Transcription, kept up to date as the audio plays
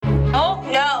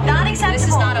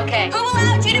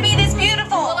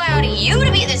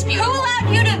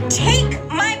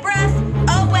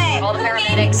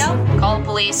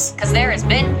because there has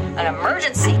been an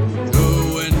emergency. To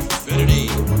infinity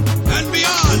and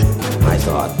beyond. I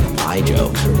thought my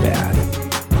jokes were bad.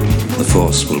 The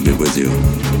Force will be with you,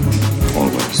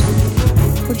 always.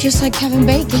 We're just like Kevin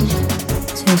Bacon.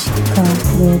 知識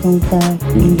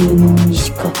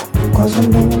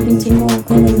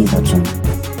가내동딸인리노이시카과선배는빈지모그는이거좀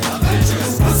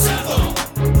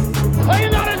Are you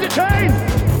not entertained?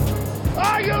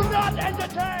 Are you not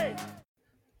entertained?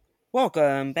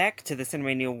 Welcome back to the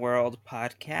Cinemania World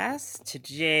podcast.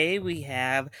 Today we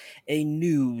have a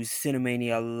new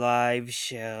Cinemania live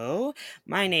show.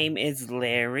 My name is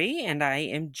Larry, and I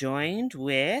am joined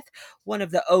with one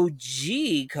of the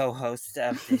OG co-hosts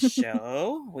of this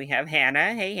show. We have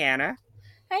Hannah. Hey, Hannah.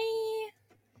 Hi.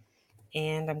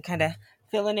 And I'm kind of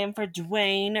filling in for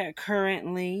Dwayne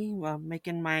currently, while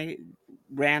making my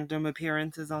random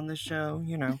appearances on the show.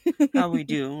 You know how we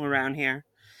do around here.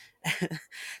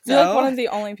 You're like one of the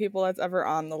only people that's ever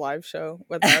on the live show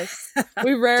with us.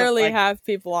 We rarely have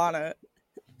people on it.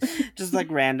 Just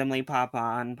like randomly pop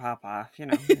on, pop off. You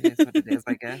know, it is what it is,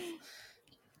 I guess.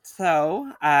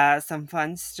 So, some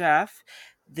fun stuff.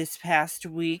 This past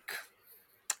week,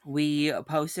 we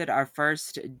posted our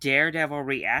first Daredevil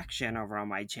reaction over on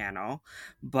my channel,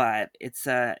 but it's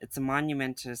a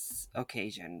monumentous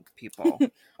occasion, people.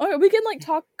 Okay, we can like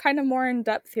talk kind of more in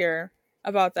depth here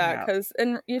about that, because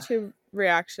in YouTube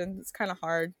reactions it's kind of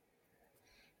hard.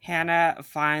 Hannah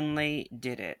finally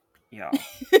did it, y'all.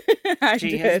 She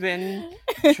did. has been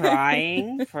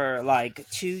trying for like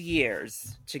 2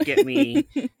 years to get me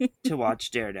to watch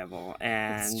Daredevil,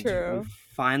 and we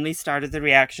finally started the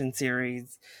reaction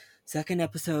series. Second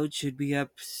episode should be up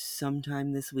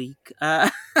sometime this week.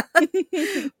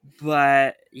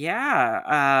 But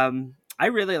yeah, I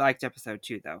really liked episode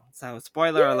 2 though. So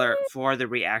spoiler alert for the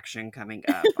reaction coming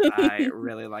up. I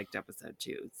really liked episode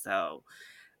 2. So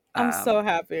I'm so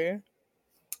happy.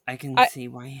 I can see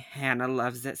why Hannah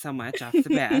loves it so much off the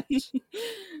bat.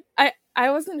 I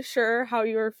wasn't sure how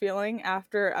you were feeling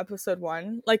after episode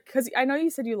 1. Like, because I know you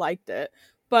said you liked it,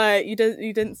 but you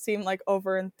didn't seem like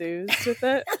over enthused with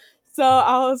it. So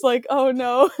I was like, oh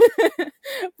no.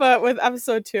 But with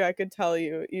episode 2, I could tell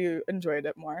you enjoyed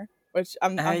it more, which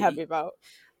I'm happy about.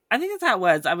 I think that's how it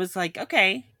was. I was like,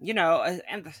 okay, you know,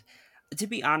 and to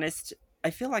be honest, I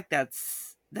feel like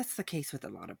that's the case with a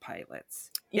lot of pilots.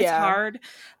 It's hard.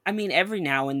 I mean, every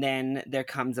now and then there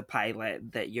comes a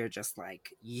pilot that you're just like,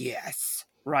 yes,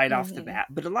 right off the bat.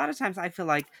 But a lot of times I feel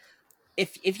like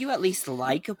if you at least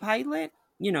like a pilot,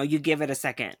 you know, you give it a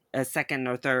second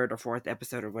or third or fourth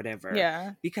episode or whatever.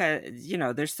 Yeah. Because, you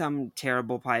know, there's some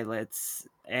terrible pilots.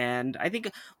 And I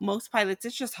think most pilots,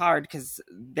 it's just hard because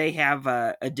they have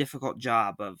a difficult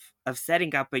job of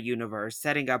setting up a universe,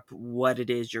 setting up what it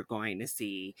is you're going to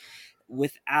see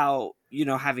without, you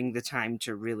know, having the time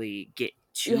to really get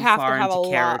too far into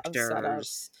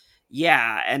characters.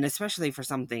 Yeah, and especially for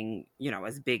something, you know,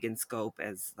 as big in scope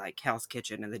as like Hell's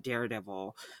Kitchen and the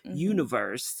Daredevil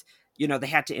universe, you know, they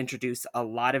had to introduce a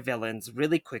lot of villains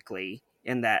really quickly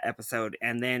in that episode,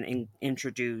 and then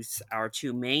introduce our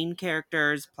 2 main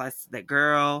characters plus the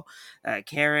girl.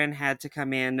 Karen had to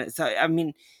come in. So I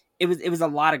mean, it was a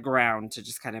lot of ground to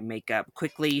just kind of make up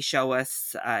quickly, show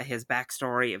us his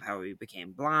backstory of how he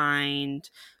became blind.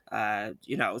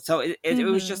 You know, so it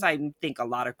was just, I think, a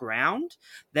lot of ground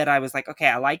that I was like, okay,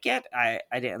 I like it. I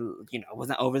didn't, you know,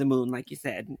 wasn't over the moon like you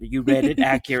said. You read it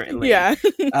accurately. Yeah.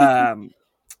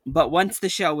 But once the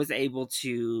show was able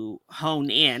to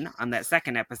hone in on that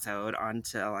second episode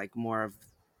onto like more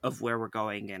of where we're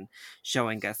going and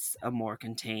showing us a more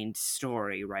contained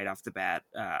story right off the bat,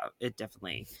 it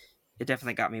definitely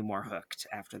got me more hooked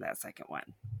after that second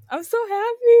one. I'm so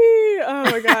happy. Oh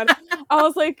my god. I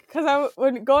was like, because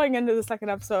when going into the second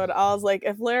episode, I was like,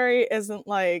 if Larry isn't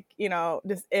like, you know,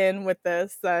 just in with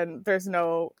this, then there's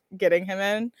no getting him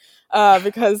in,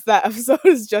 because that episode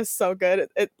is just so good.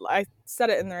 I said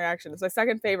it in the reaction. It's my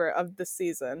second favorite of the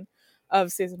season,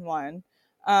 of season 1,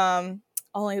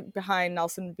 only behind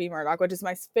Nelson B. Murdoch, which is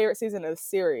my favorite season of the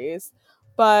series.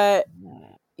 But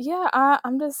yeah,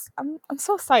 I'm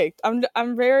so psyched. I'm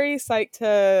very psyched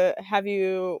to have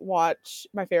you watch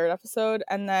my favorite episode,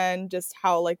 and then just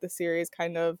how like the series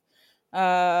kind of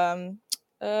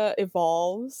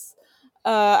evolves.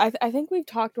 I think we've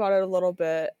talked about it a little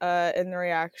bit in the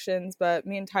reactions, but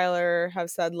me and Tyler have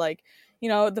said, like, you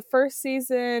know, the first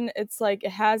season, it's like it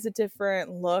has a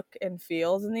different look and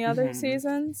feel than the other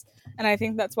seasons, and I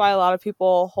think that's why a lot of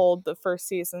people hold the first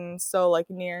season so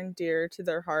like near and dear to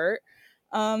their heart.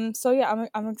 So yeah,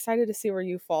 I'm excited to see where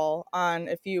you fall on,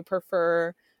 if you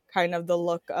prefer kind of the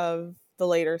look of the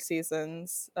later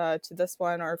seasons to this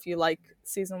one, or if you like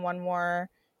season 1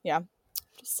 more. Yeah,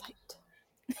 Psyched.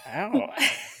 Oh.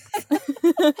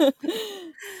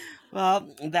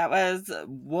 Well, that was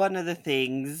one of the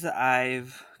things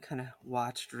I've kind of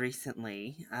watched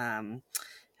recently. Oh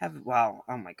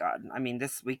my god. I mean,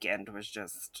 this weekend was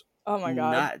just Oh my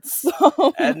god. nuts.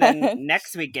 So And then much.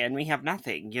 next weekend we have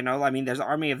nothing, I mean, there's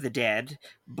Army of the Dead,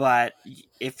 but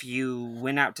if you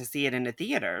went out to see it in a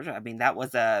theater, I mean, that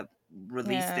was a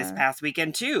release this Yeah. past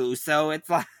weekend too. So it's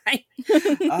like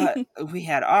we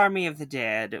had Army of the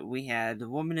Dead, we had The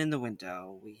Woman in the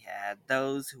Window, we had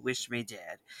Those Who Wish Me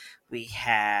Dead, we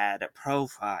had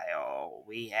Profile,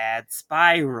 we had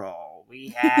Spiral, we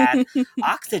had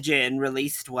Oxygen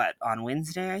released on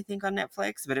Wednesday, I think, on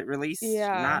Netflix, but it released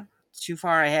Yeah. not too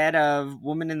far ahead of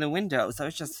Woman in the Window. So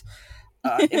it's just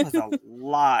it was a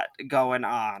lot going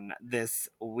on this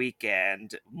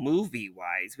weekend, movie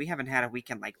wise. We haven't had a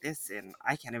weekend like this in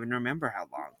I can't even remember how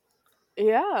long.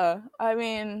 Yeah. I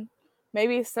mean,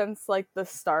 maybe since like the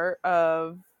start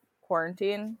of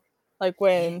quarantine, like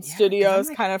when Yeah, because I'm studios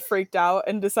like, kind of freaked out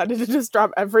and decided to just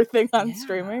drop everything on yeah.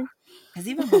 streaming. Because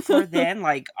even before then,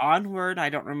 like Onward, I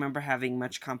don't remember having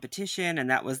much competition, and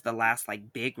that was the last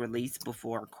like big release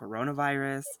before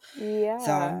coronavirus. So I'm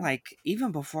Yeah. like,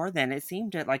 even before then, it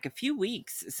seemed like a few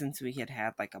weeks since we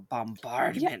had like a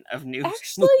bombardment of new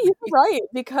Actually, movies. you're right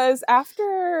because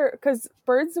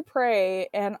Birds of Prey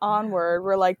and Onward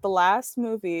were like the last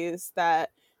movies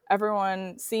that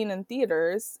everyone seen in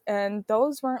theaters, and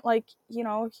those weren't like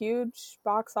huge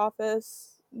box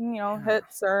office Yeah.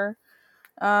 hits, or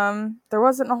there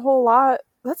wasn't a whole lot.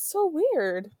 That's so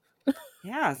weird.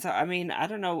 Yeah, so I mean, I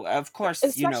don't know. Of course,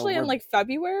 Especially in we're like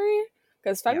February,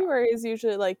 because yeah. February is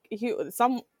usually like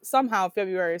somehow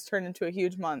February has turned into a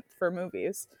huge month for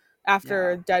movies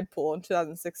after Deadpool in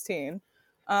 2016.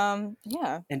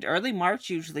 Yeah. And early March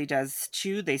usually does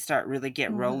too. They start really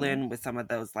get Mm-hmm. rolling with some of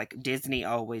those, like Disney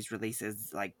always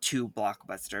releases like 2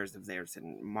 blockbusters of theirs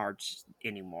in March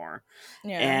anymore.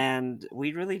 Yeah. And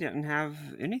we really didn't have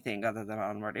anything other than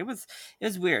Onward. It was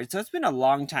weird. So it's been a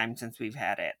long time since we've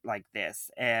had it like this.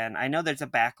 And I know there's a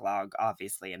backlog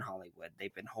obviously in Hollywood.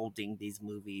 They've been holding these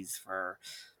movies for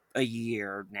a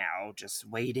year now, just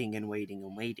waiting and waiting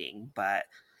and waiting. But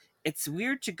it's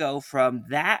weird to go from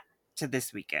that to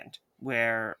this weekend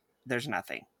where there's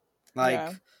nothing. Yeah.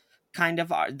 Like, kind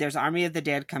of, there's Army of the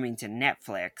Dead coming to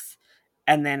Netflix,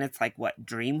 and then it's like, what,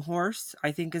 Dream Horse,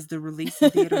 I think, is the release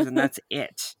in theaters, and that's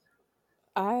it.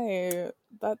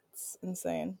 That's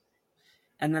insane.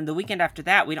 And then the weekend after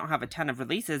that, we don't have a ton of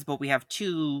releases, but we have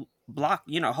 2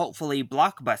 hopefully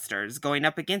blockbusters going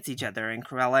up against each other in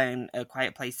Cruella and A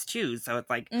Quiet Place 2. So it's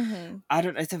like,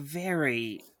 Mm-hmm. it's a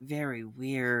very, very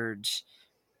weird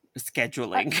I,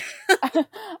 scheduling.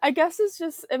 I guess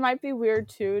it might be weird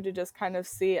too to just kind of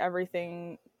see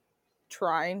everything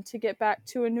trying to get back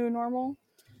to a new normal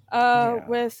Yeah.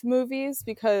 with movies,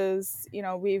 because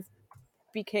we've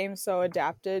became so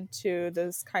adapted to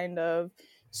this kind of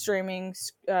streaming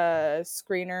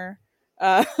screener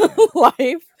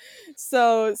life.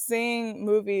 So seeing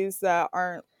movies that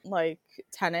aren't like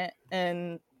Tenet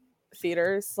in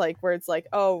theaters, like where it's like,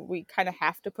 oh, we kind of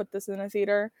have to put this in a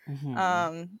theater,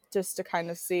 just to kind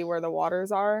of see where the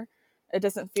waters are. It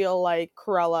doesn't feel like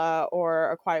Cruella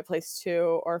or A Quiet Place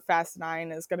 2 or Fast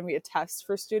 9 is going to be a test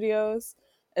for studios.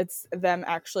 It's them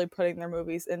actually putting their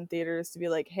movies in theaters to be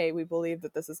like, hey, we believe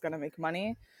that this is going to make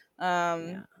money.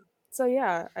 Yeah. So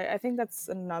yeah, I think that's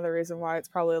another reason why it's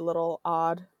probably a little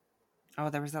odd. Oh,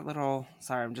 there was that little.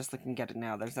 Sorry, I'm just looking at it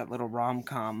now. There's that little rom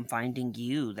com Finding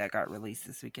You that got released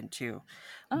this weekend too.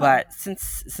 Oh. But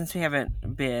since we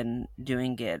haven't been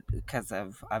doing it because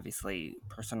of obviously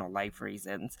personal life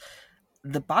reasons,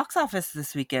 the box office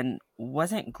this weekend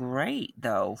wasn't great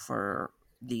though for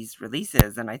these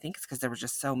releases, and I think it's because there were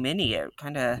just so many. It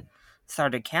kind of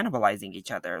started cannibalizing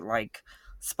each other. Like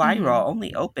Spiral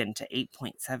only opened to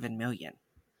 8.7 million.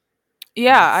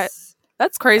 Yeah,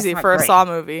 that's crazy not for a great. Saw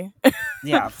movie.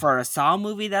 Yeah, for a Saw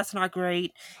movie, that's not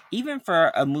great. Even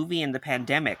for a movie in the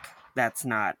pandemic, that's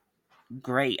not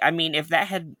great. I mean, if that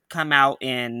had come out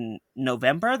in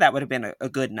November, that would have been a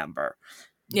good number.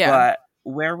 Yeah. But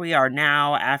where we are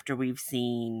now, after we've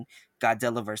seen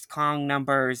Godzilla vs. Kong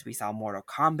numbers, we saw Mortal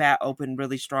Kombat open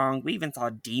really strong. We even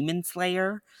saw Demon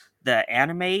Slayer, the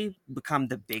anime, become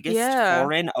the biggest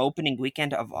foreign opening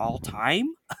weekend of all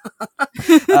time.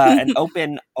 And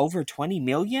open over 20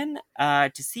 million.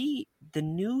 To see the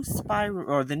new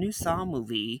the new Saw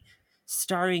movie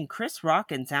starring Chris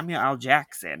Rock and Samuel L.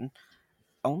 Jackson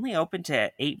only open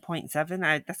to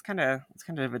 8.7. That's kind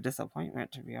of a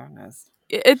disappointment, to be honest.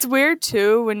 It's weird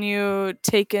too when you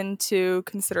take into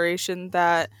consideration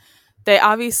that they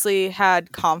obviously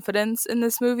had confidence in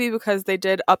this movie because they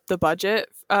did up the budget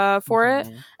for it.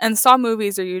 And Saw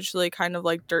movies are usually kind of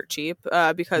like dirt cheap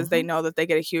because they know that they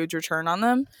get a huge return on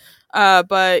them.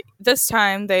 But this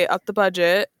time they upped the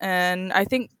budget, and I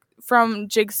think from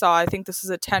Jigsaw, I think this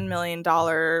is a $10 million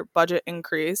budget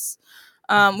increase,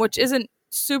 which isn't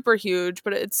super huge,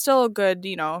 but it's still a good,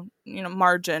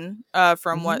 margin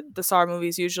from what the Saw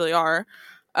movies usually are.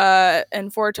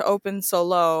 And for it to open so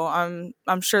low,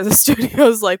 I'm sure the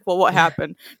studio's like, well, what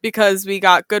happened? Because we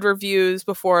got good reviews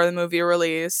before the movie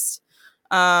released,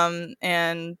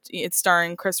 and it's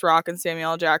starring Chris Rock and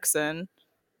Samuel L. Jackson.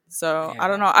 So I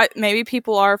don't know. Maybe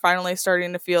people are finally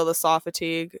starting to feel the Saw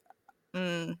fatigue.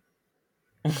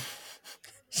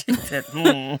 She said,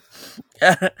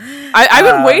 I've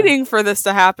been waiting for this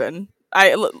to happen.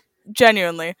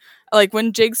 Genuinely, like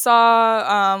when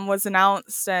Jigsaw was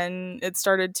announced and it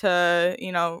started to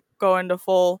go into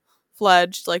full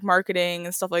fledged like marketing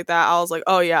and stuff like that, I was like,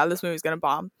 oh yeah, this movie's gonna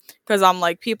bomb, because I'm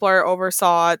like, people are over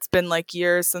Saw. It's been like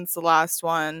years since the last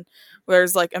one.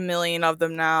 There's like a million of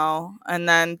them now, and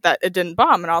then that it didn't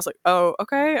bomb, and I was like, oh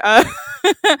okay.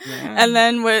 And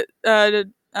then with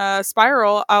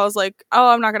Spiral, I was like, oh,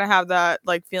 I'm not gonna have that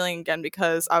like feeling again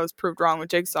because I was proved wrong with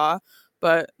Jigsaw.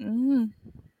 But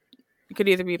it could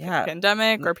either be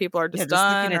pandemic or people are just just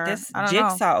done. looking at Or, this, I don't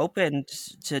Jigsaw opened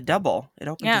to double. It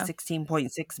opened Yeah. to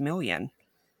 16.6 million,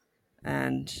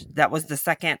 and that was the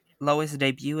second lowest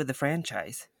debut of the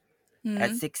franchise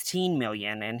at 16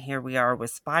 million. And here we are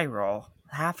with Spiral,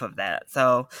 half of that.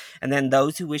 So, and then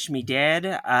Those Who Wish Me Dead.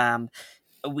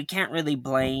 We can't really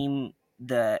blame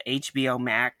the HBO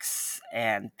Max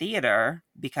and theater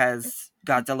because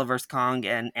Godzilla vs. Kong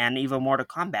and even Mortal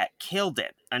Kombat killed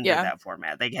it under Yeah. that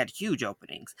format. They had huge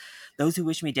openings. Those Who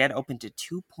Wish Me Dead opened to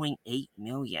 2.8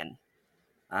 million,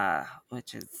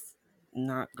 which is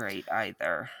not great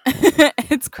either.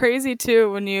 It's crazy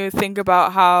too when you think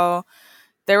about how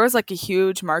there was like a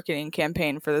huge marketing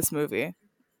campaign for this movie.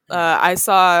 I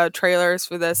saw trailers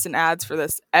for this and ads for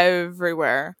this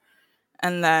everywhere,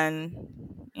 and then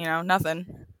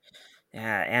nothing.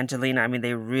 Yeah, Angelina, I mean,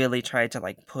 they really tried to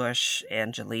like push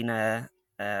Angelina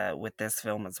with this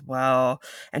film as well.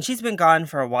 And she's been gone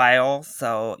for a while,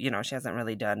 so, she hasn't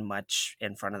really done much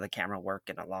in front of the camera work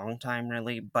in a long time,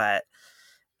 really. But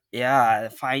yeah,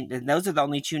 and those are the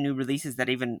only two new releases that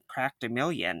even cracked 1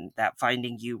 million. That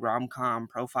Finding You, Rom-Com,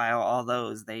 Profile, all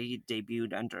those, they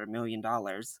debuted under $1 million.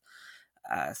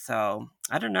 So,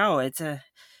 I don't know.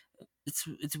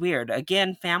 It's weird.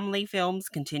 Again, family films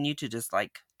continue to just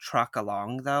like truck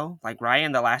along though. Like Raya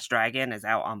and the Last Dragon is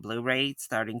out on Blu-ray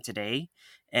starting today,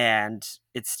 and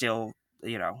it's still,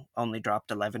 only dropped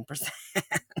 11%.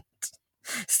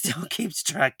 Still keeps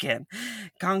trucking.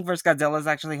 Kong vs. Godzilla is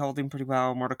actually holding pretty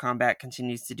well. Mortal Kombat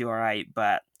continues to do all right,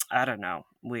 but I don't know.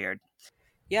 Weird.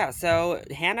 Yeah, so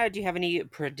Hannah, do you have any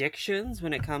predictions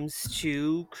when it comes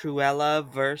to Cruella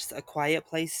versus A Quiet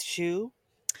Place 2?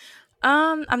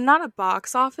 I'm not a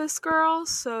box office girl,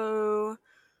 so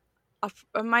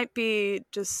I might be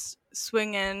just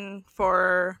swinging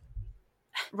for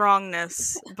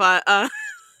wrongness, but I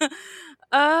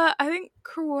think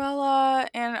Cruella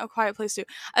and A Quiet Place 2.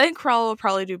 I think Cruella will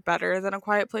probably do better than A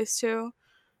Quiet Place 2.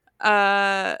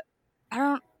 I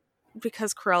don't,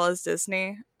 because Cruella's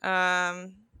Disney.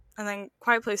 And then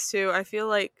Quiet Place 2, I feel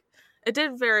like it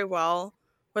did very well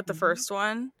with the first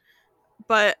one,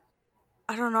 but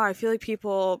I don't know, I feel like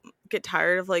people get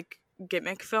tired of like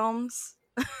gimmick films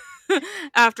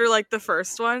after like the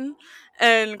first one,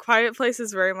 and Quiet Place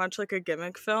is very much like a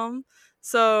gimmick film.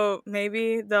 So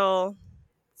maybe they'll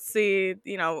see,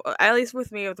 at least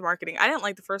with me with the marketing. I didn't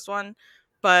like the first one,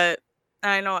 but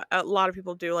I know a lot of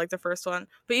people do like the first one.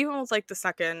 But even with like the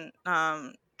second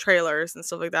trailers and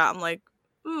stuff like that, I'm like,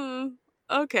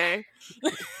 okay.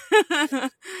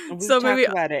 So maybe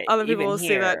about it other people even will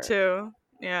see that here. too.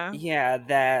 Yeah. Yeah,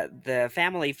 that the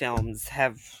family films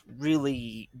have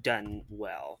really done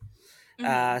well.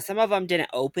 Some of them didn't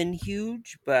open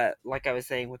huge, but like I was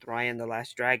saying with Ryan the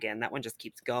Last Dragon, that one just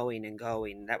keeps going and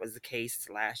going. That was the case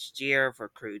last year for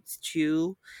Croods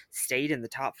 2. Stayed in the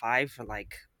top 5 for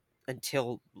like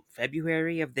until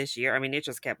February of this year. I mean, it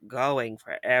just kept going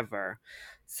forever.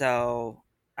 So,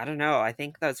 I don't know. I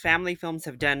think those family films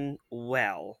have done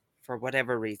well for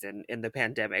whatever reason in the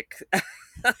pandemic.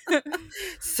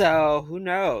 So, who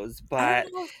knows? I But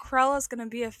don't know if Cruella's gonna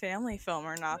be a family film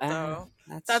or not, though.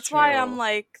 that's Why I'm true.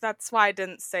 like, that's why I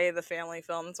didn't say the family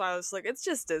film. That's why I was like, it's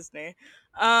just Disney.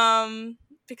 Because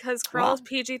Well, Cruella's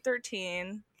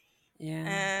PG-13, yeah.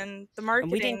 and the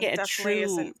And we didn't marketing get a definitely true.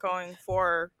 isn't going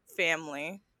for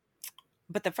family.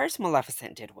 But the first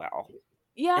Maleficent did well.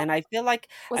 Yeah. And I feel like,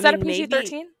 Was I that a mean,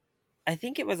 PG-13? maybe I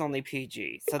think it was only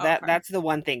PG. So Okay. that's the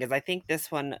one thing, is I think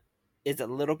this one is a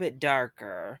little bit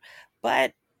darker,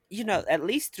 but at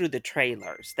least through the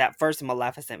trailers, that first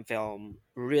Maleficent film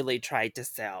really tried to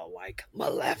sell like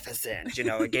Maleficent.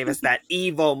 It gave us that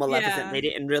evil Maleficent. Yeah. They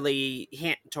didn't really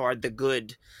hint toward the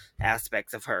good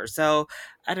aspects of her. So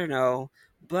I don't know.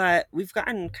 But we've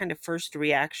gotten kind of first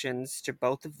reactions to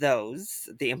both of those.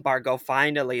 The embargo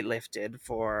finally lifted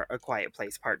for A Quiet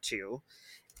Place Part 2,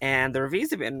 and the reviews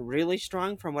have been really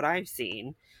strong from what I've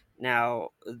seen. Now,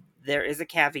 there is a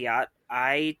caveat.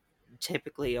 I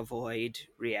typically avoid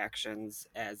reactions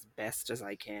as best as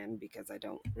I can because I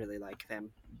don't really like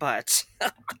them. But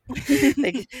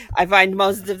I find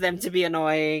most of them to be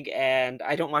annoying, and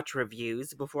I don't watch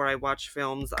reviews before I watch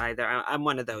films either. I'm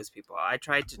one of those people. I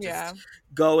try to Yeah. just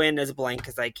go in as blank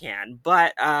as I can.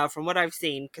 But from what I've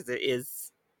seen, because it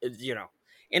is,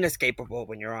 inescapable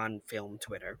when you're on film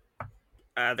Twitter,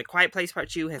 The Quiet Place Part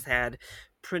 2 has had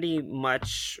pretty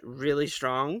much really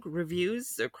strong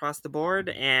reviews across the board,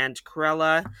 and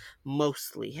Cruella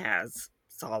mostly has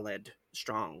solid,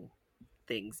 strong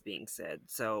things being said.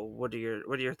 So what are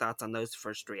your thoughts on those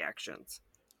first reactions?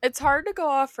 It's hard to go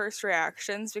off first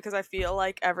reactions because I feel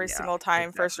like every Yeah, single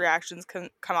time first exactly. reactions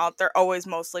come out, they're always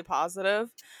mostly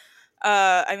positive.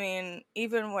 I mean,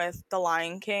 even with The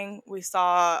Lion King, we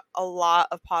saw a lot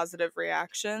of positive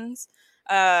reactions.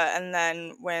 And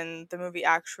then when the movie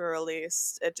actually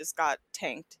released, it just got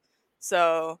tanked.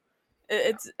 So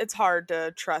Yeah. it's hard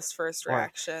to trust first Or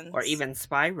reactions. even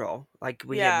Spiral, like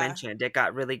we had Yeah. mentioned, it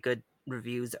got really good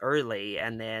reviews early,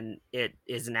 and then it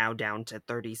is now down to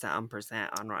 30 something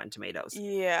percent on Rotten Tomatoes.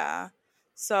 Yeah.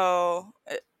 So,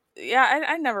 yeah,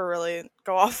 I never really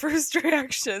go off first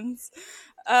reactions.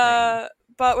 Same.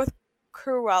 But with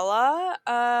Cruella,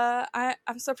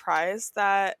 I'm surprised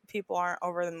that people aren't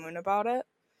over the moon about it.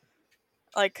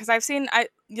 Like, cause I've seen,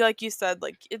 like you said,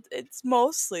 like it's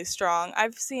mostly strong.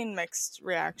 I've seen mixed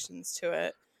reactions to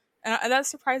it, and that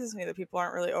surprises me that people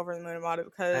aren't really over the moon about it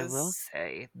I will because,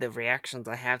 say the reactions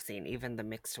I have seen, even the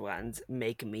mixed ones,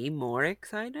 make me more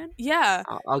excited. yeah,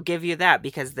 I'll give you that,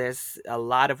 because there's a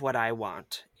lot of what I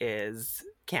want is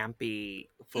campy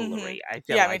mm-hmm. foolery. I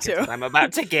feel Yeah, me like it's too. what I'm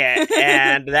about to get,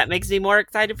 and that makes me more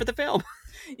excited for the film.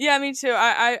 Yeah, me too.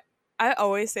 I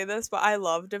always say this, but I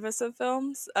love divisive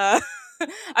films. I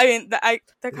mean, that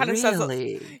kind of says,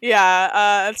 Really?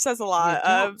 yeah, it says a You lot.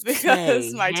 don't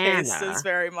Because say, my taste is Hannah.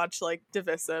 very much like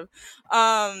divisive.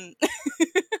 Um,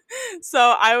 so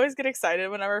I always get excited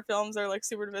whenever films are like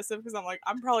super divisive because I'm like,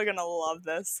 I'm probably gonna love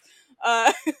this.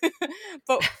 Uh,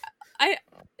 but I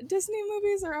Disney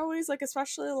movies are always like,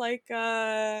 especially like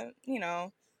the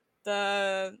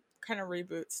kind of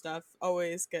reboot stuff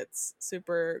always gets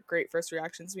super great first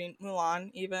reactions. I mean,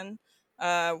 Mulan, even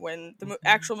when the Mhm.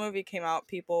 actual movie came out,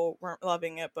 people weren't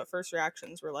loving it, but first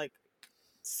reactions were like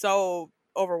so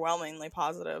overwhelmingly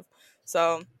positive.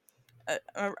 So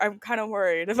I'm kind of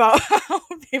worried about how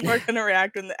people are going to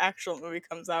react when the actual movie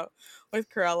comes out with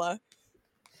Cruella.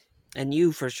 And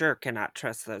you for sure cannot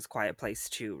trust those Quiet Place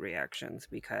 2 reactions,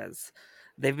 because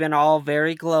they've been all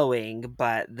very glowing,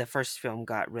 but the first film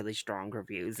got really strong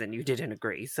reviews and you didn't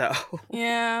agree. So,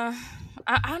 Yeah,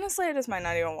 honestly, I just might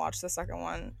not even watch the second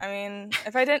one. I mean,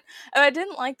 if I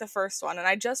didn't like the first one, and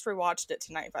I just rewatched it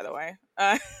tonight, by the way,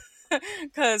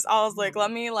 because I was like,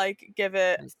 let me like give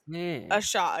it I see. a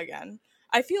shot again.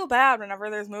 I feel bad whenever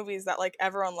there's movies that like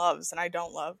everyone loves and I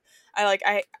don't love.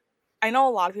 I know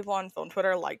a lot of people on film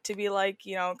Twitter like to be like,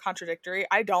 contradictory.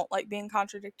 I don't like being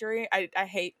contradictory. I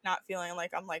hate not feeling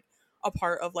like I'm like a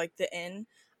part of like the in.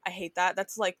 I hate that.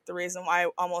 That's like the reason why I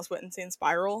almost went and seen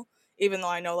Spiral, even though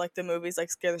I know like the movies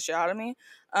like scare the shit out of me.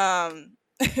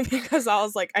 Because I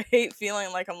was like, I hate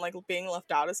feeling like I'm like being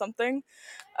left out of something.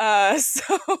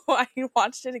 So I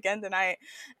watched it again tonight,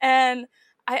 and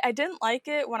I didn't like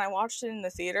it when I watched it in the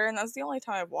theater, and that's the only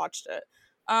time I've watched it.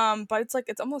 But it's like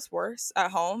it's almost worse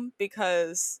at home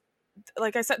because,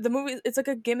 like I said, the movie it's like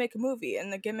a gimmick movie,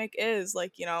 and the gimmick is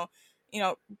like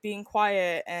being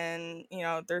quiet and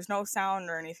there's no sound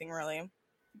or anything really.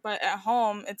 But at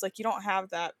home, it's like you don't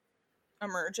have that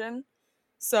immersion,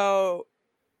 so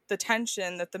the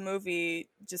tension that the movie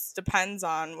just depends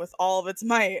on with all of its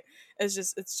might is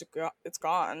just it's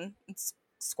gone. It's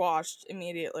squashed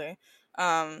immediately.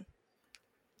 Um,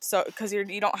 so because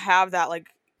you don't have that like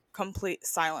complete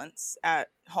silence at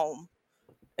home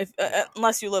if Yeah.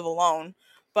 unless you live alone.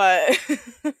 But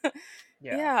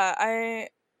Yeah. yeah, I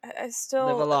Live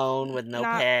still alone with no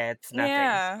not. pets, nothing.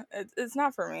 Yeah, it's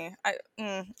not for me.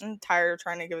 I'm tired of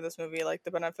trying to give this movie like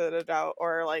the benefit of the doubt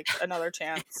or like another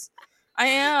chance. I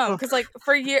am, Oh, because like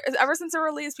for years, ever since it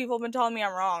released, people have been telling me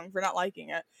I'm wrong for not liking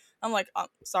it. I'm like, oh,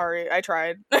 sorry, I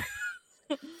tried.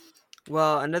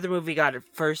 well, another movie got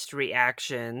first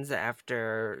reactions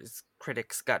after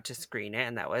critics got to screen it,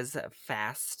 and that was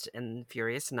Fast and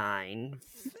Furious 9,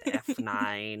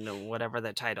 F9, whatever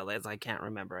the title is. I can't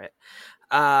remember it.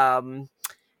 Um,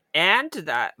 and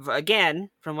that, again,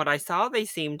 from what I saw, they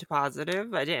seemed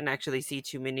positive. I didn't actually see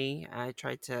too many. I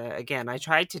tried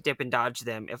to dip and dodge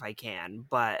them if I can.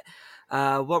 But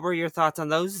what were your thoughts on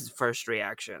those first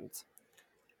reactions?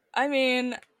 I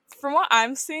mean, from what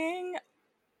I'm seeing,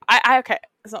 I okay.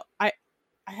 So I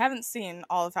haven't seen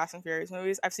all the Fast and Furious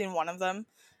movies. I've seen one of them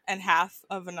and half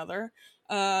of another.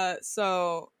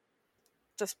 So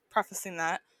just prefacing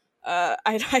that,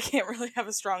 I can't really have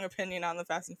a strong opinion on the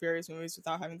Fast and Furious movies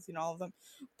without having seen all of them.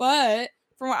 But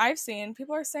from what I've seen,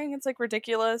 people are saying it's like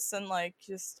ridiculous and like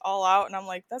just all out, and I'm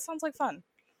like, that sounds like fun.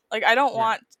 Like I don't Yeah.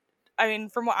 want. I mean,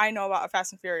 from what I know about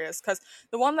Fast and Furious, because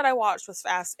the one that I watched was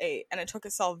Fast 8, and it took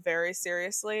itself very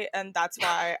seriously, and that's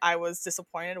why I was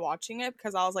disappointed watching it,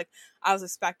 because I was like, I was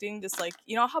expecting just like,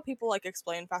 you know how people like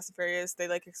explain Fast and Furious, they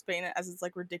like explain it as this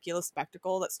like ridiculous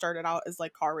spectacle that started out as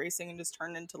like car racing and just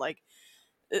turned into like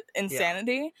Yeah.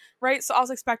 insanity, right? So I was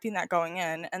expecting that going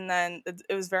in, and then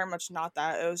it was very much not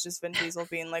that. It was just Vin Diesel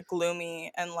being like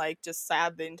gloomy and like just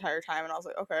sad the entire time, and I was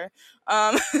like, okay.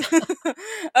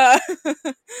 uh,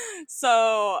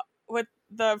 so with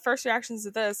the first reactions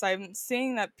to this, I'm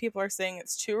seeing that people are saying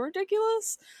it's too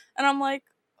ridiculous, and I'm like,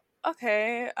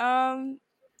 okay,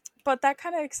 but that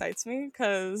kind of excites me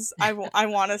because I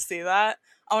want to see that.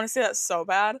 I want to see that so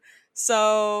bad.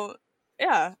 So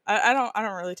yeah, I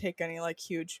don't really take any like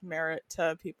huge merit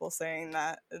to people saying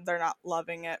that they're not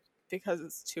loving it because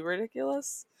it's too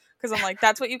ridiculous. Because I'm like,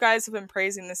 that's what you guys have been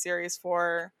praising the series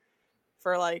for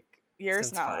like years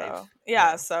Since now, 5. though.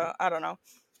 Yeah, Yeah. so I don't know.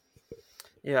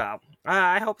 Yeah.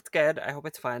 I hope it's good. I hope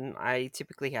it's fun. I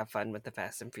typically have fun with the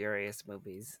Fast and Furious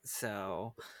movies.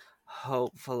 So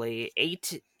hopefully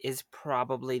 8 is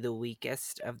probably the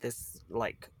weakest of this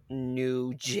like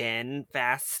new gen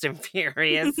Fast and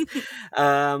Furious.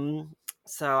 um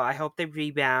so I hope they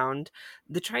rebound.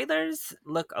 The trailers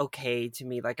look okay to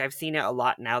me. Like I've seen it a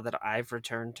lot now that I've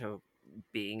returned to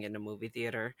being in a movie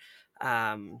theater.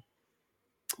 Um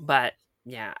but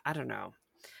yeah, I don't know.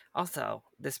 Also,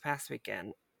 this past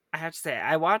weekend, I have to say,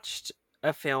 I watched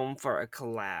a film for a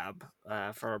collab,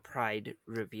 for a Pride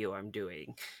review I'm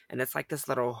doing. And it's like this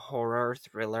little horror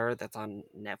thriller that's on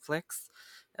Netflix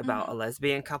about a Mhm.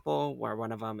 lesbian couple where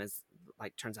one of them is,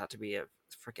 like, turns out to be a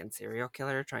freaking serial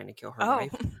killer trying to kill her Oh.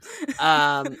 wife.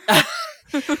 Um,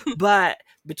 but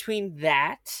between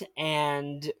that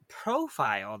and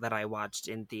Profile that I watched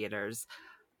in theaters,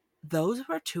 those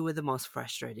were two of the most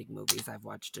frustrating movies I've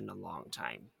watched in a long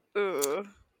time. Ooh.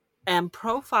 And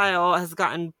Profile has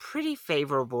gotten pretty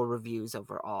favorable reviews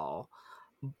overall.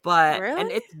 And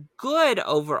Really? it's good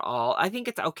overall. I think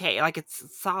it's okay. Like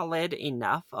it's solid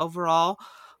enough overall.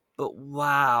 But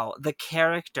wow, the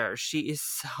character, she is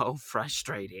so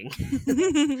frustrating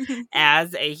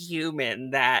as a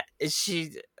human that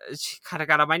she kind of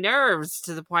got on my nerves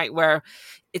to the point where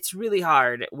it's really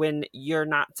hard when you're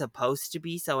not supposed to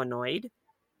be so annoyed,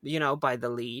 by the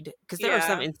lead. Because there are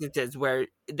some Yeah. instances where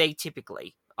they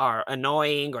typically are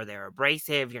annoying or they're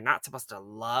abrasive. You're not supposed to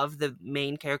love the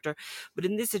main character. But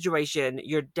in this situation,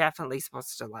 you're definitely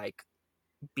supposed to like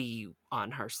be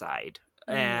on her side.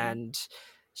 Mm. And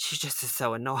she just is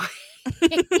so annoying.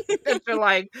 And you're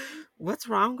like, what's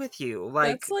wrong with you?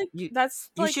 Like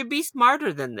That's you like should be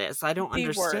smarter than this. I don't the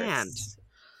understand. worst.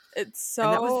 It's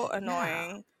And that was so yeah.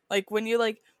 annoying. Like when you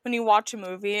watch a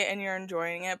movie and you're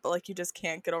enjoying it, but like you just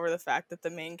can't get over the fact that the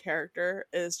main character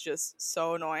is just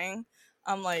so annoying.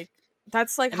 I'm like,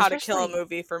 that's like And how to kill a especially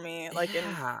movie for me, like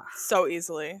in yeah. so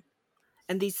easily.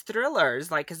 And these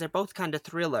thrillers, like, because they're both kind of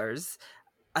thrillers,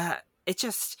 uh, it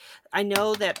just, I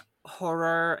know that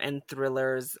horror and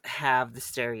thrillers have the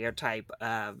stereotype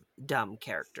of dumb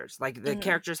characters. Like, the Hmm.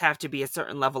 characters have to be a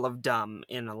certain level of dumb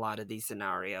in a lot of these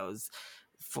scenarios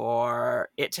for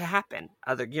it to happen.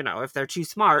 If they're too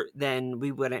smart, then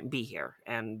we wouldn't be here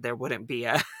and there wouldn't be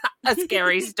a, a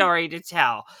scary story to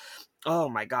tell. Oh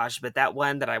my gosh. But that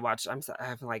one that I watched, I'm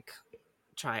like,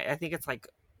 I think it's like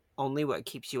Only What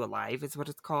Keeps You Alive is what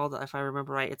it's called, if I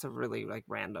remember right. It's a really like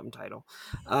random title.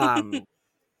 Um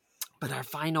but our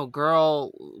final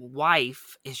girl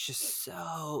wife is just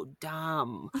so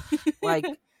dumb. Like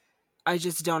I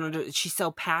just don't she's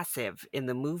so passive in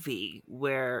the movie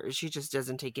where she just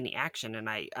doesn't take any action, and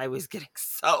I was getting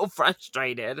so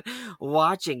frustrated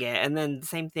watching it. And then the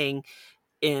same thing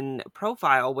in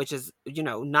Profile, which is,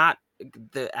 not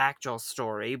the actual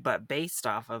story, but based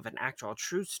off of an actual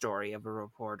true story of a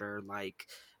reporter like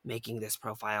making this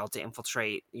profile to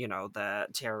infiltrate, the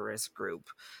terrorist group.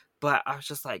 But I was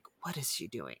just like, what is she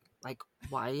doing? Like,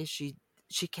 why is she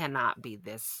cannot be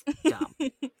this dumb,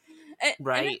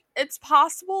 right? It's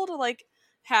possible to like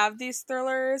have these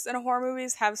thrillers and horror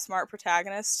movies have smart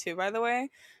protagonists too, by the way.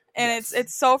 And Yes.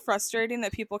 it's so frustrating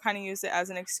that people kind of use it as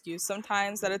an excuse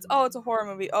sometimes that it's it's a horror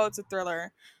movie, it's a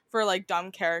thriller for like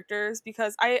dumb characters,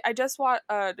 because I just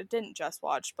didn't just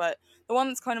watch, but the one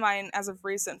that's coming to mind as of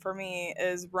recent for me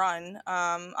is Run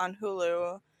on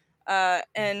Hulu.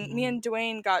 And me and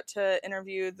Dwayne got to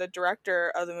interview the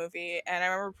director of the movie, and I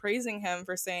remember praising him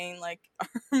for saying like our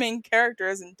main character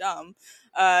isn't dumb.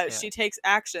 She takes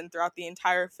action throughout the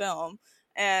entire film,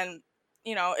 and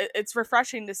it's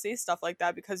refreshing to see stuff like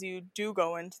that, because you do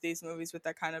go into these movies with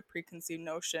that kind of preconceived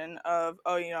notion of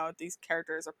these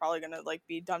characters are probably gonna like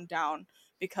be dumbed down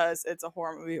because it's a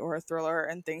horror movie or a thriller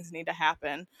and things need to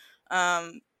happen.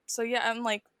 So yeah, I'm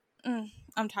like,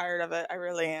 I'm tired of it. I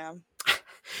really am.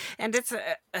 And it's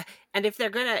and if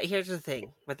they're gonna, here's the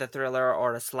thing with a thriller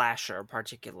or a slasher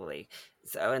particularly,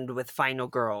 so, and with Final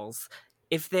Girls,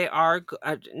 if they are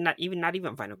not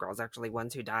even Final Girls, actually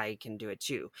Ones Who Die can do it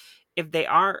too, if they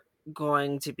are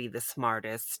going to be the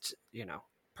smartest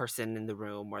person in the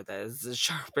room or the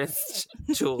sharpest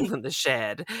tool in the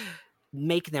shed,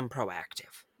 make them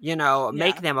proactive.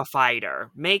 Make them a fighter,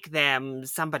 make them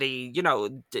somebody,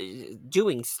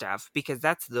 doing stuff, because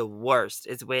that's the worst,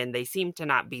 is when they seem to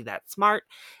not be that smart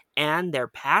and they're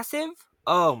passive.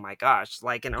 Oh my gosh,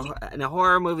 like in a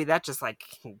horror movie, that just like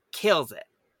kills it.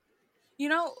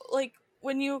 Like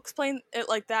when you explain it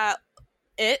like that,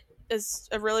 it is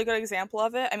a really good example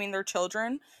of it. I mean, they're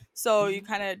children, so you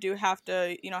kind of do have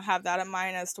to, have that in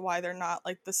mind as to why they're not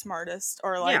like the smartest,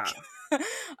 or like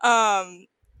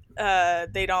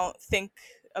they don't think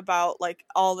about like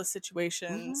all the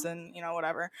situations and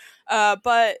whatever.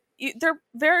 But they're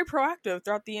very proactive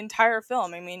throughout the entire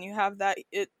film. I mean, you have that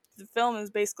the film is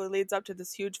basically leads up to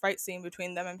this huge fight scene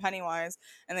between them and Pennywise,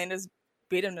 and they just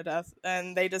beat him to death,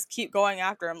 and they just keep going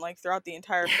after him like throughout the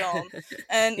entire film.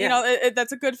 And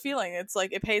that's a good feeling. It's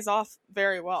like it pays off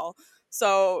very well.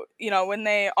 So when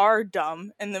they are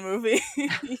dumb in the movie,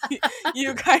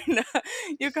 you kind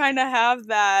of have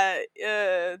that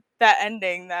that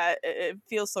ending that it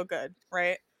feels so good,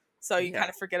 right? So you kind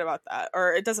of forget about that,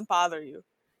 or it doesn't bother you.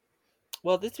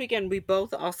 Well, this weekend we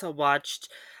both also watched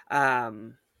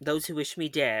Those Who Wish Me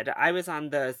Dead. I was on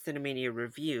the Cinemania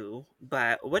review,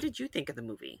 but what did you think of the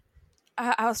movie?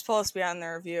 I was supposed to be on the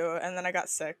review, and then I got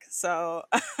sick, so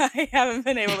I haven't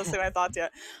been able to say my thoughts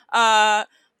yet.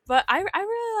 But I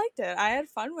really liked it. I had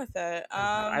fun with it.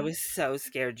 I was so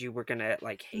scared you were gonna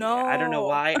like hate it. No. I don't know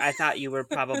why. I thought you were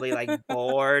probably like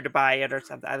bored by it or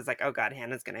something. I was like, oh god,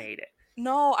 Hannah's gonna hate it.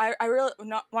 No, I really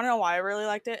want to know why I really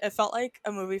liked it. It felt like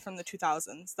a movie from the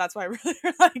 2000s. That's why I really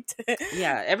liked it.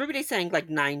 Yeah, everybody's saying like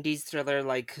 90s thriller,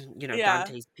 like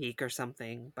Dante's Peak or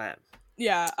something, but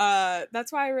yeah,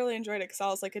 that's why I really enjoyed it, because I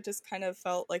was like, it just kind of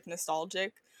felt like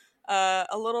nostalgic, a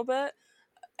little bit.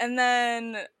 And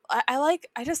then I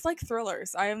just like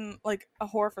thrillers. I'm like a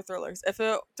whore for thrillers. If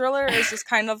a thriller is just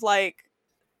kind of like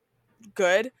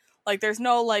good, like there's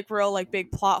no like real like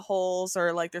big plot holes,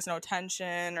 or like there's no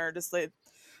tension, or just like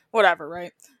whatever,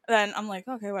 right? Then I'm like,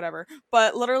 okay, whatever.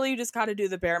 But literally you just got to do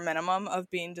the bare minimum of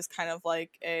being just kind of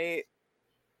like a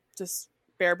just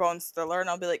bare bones thriller, and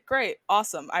I'll be like, great,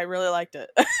 awesome, I really liked it.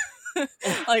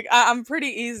 Like I'm pretty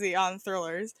easy on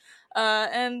thrillers.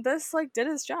 And this like did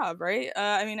its job, right?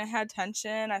 I mean, it had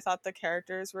tension. I thought the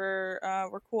characters were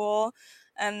cool,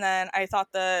 and then I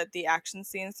thought the action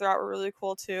scenes throughout were really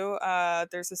cool too.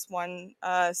 There's this one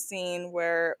scene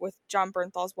where with John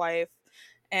Bernthal's wife,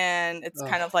 and it's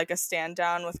kind of like a stand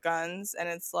down with guns, and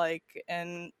it's like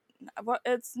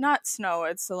it's not snow,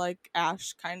 it's like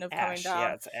ash kind of coming down.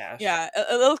 Yeah, it's ash. Yeah,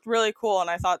 it looked really cool, and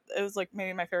I thought it was like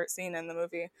maybe my favorite scene in the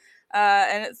movie.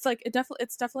 And it's like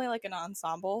it's definitely like an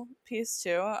ensemble piece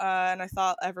too. And I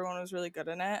thought everyone was really good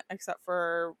in it, except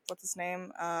for what's his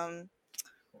name,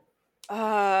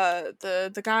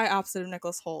 the guy opposite of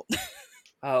Nicholas Hoult.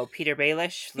 Oh, Peter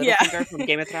Baelish, Littlefinger from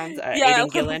Game of Thrones. Yeah, Aidan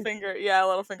Gillen.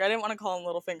 Littlefinger. I didn't want to call him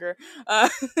Littlefinger.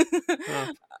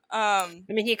 I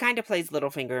mean, he kind of plays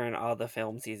Littlefinger in all the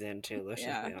films he's in too. Let's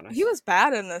just be honest. He was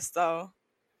bad in this though.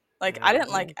 Like I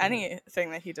didn't like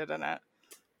anything that he did in it.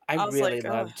 I really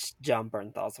loved John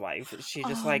Bernthal's wife. She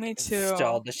just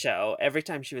stole the show every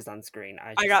time she was on screen.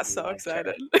 I got so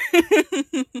excited.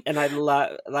 And I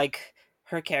love like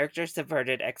her character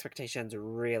subverted expectations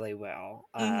really well,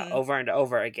 Mm-hmm. over and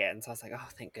over again. So I was like, oh,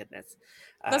 thank goodness.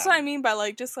 That's what I Um, mean by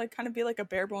like just like kind of be like a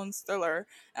bare bones thriller,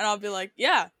 and I'll be like,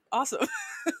 yeah, awesome.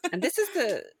 and this is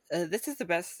the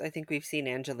best I think we've seen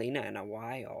Angelina in a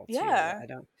while too. Yeah. I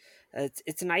don't.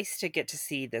 It's nice to get to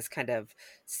see this kind of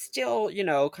still,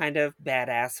 kind of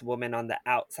badass woman on the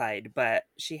outside, but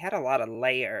she had a lot of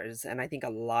layers, and I think a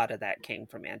lot of that came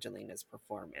from Angelina's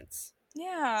performance.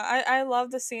 Yeah, I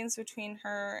love the scenes between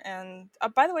her and.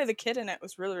 By the way, the kid in it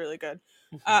was really really good.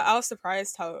 Hmm. I was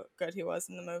surprised how good he was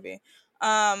in the movie.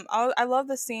 I love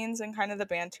the scenes and kind of the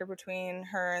banter between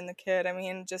her and the kid. I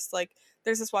mean, just like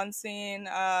there's this one scene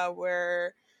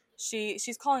where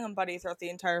she's calling him buddy throughout the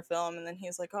entire film, and then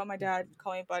he's like, "Oh, my dad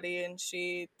call me buddy," and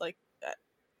she like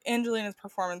Angelina's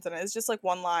performance in it is just like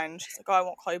one line. She's like, "Oh, I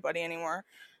won't call you buddy anymore."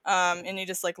 And you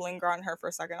just like linger on her for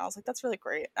a second. I was like, that's really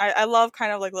great. I love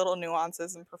kind of like little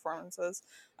nuances and performances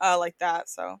like that.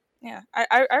 So yeah,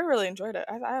 I really enjoyed it.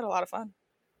 I had a lot of fun.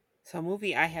 So a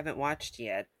movie I haven't watched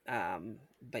yet,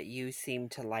 but you seem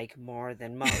to like more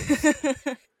than most.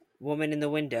 Woman in the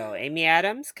Window. Amy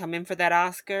Adams come in for that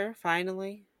Oscar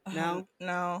finally? No?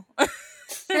 No.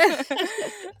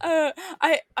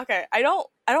 I okay.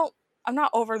 I'm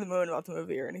not over the moon about the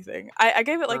movie or anything. I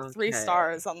gave it like three Okay.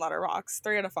 stars on Letterboxd,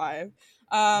 3 out of 5.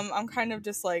 I'm kind of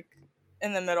just like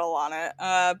in the middle on it.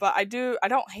 But I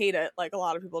don't hate it like a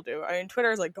lot of people do. I mean,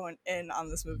 Twitter is like going in on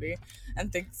this movie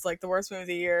and thinks it's like the worst movie of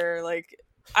the year. Like,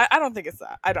 I don't think it's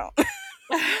that. I don't.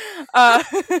 uh,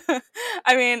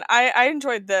 I mean, I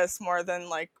enjoyed this more than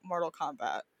like Mortal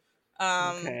Kombat,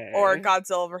 or Okay.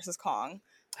 Godzilla versus Kong.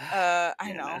 I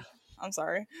Yeah. know. I'm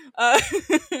sorry. Uh,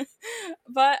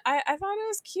 but I thought it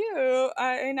was cute.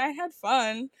 And I had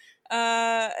fun.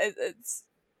 It's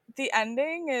the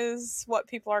ending is what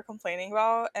people are complaining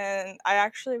about, and I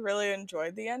actually really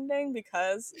enjoyed the ending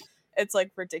because it's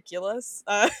like ridiculous.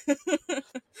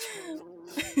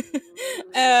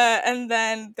 And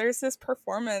then there's this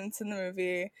performance in the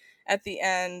movie at the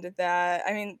end that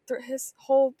I mean, his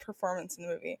whole performance in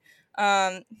the movie.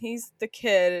 He's the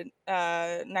kid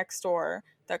next door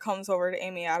that comes over to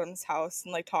Amy Adams' house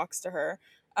and like talks to her.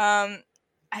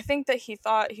 I think that he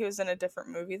thought he was in a different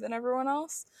movie than everyone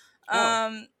else.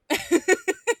 Oh.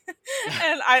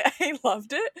 And I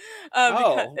loved it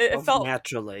because Oh, well,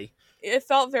 naturally. it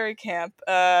felt very camp.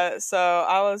 So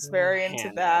I was Oh, very into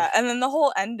Hannah. that, and then the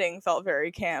whole ending felt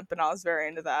very camp, and I was very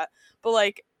into that. But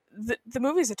like the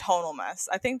movie's a tonal mess.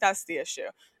 I think that's the issue.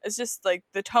 It's just like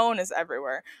the tone is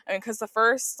everywhere. I mean, because the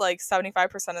first like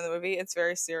 75% of the movie, it's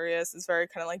very serious. It's very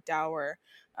kind of like dour.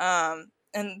 And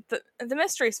the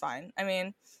mystery's fine. I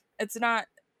mean, it's not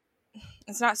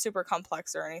super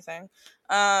complex or anything.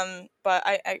 But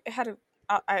I had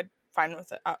I had fine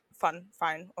with it. Fun,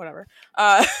 fine, whatever.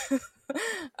 Uh,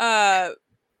 uh,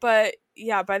 but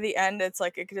yeah, by the end, it's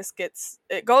like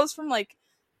it goes from like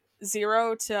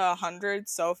 0 to 100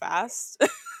 so fast.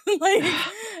 Like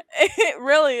it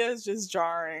really is just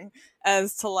jarring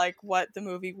as to like what the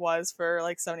movie was for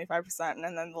like 75%,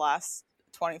 and then the last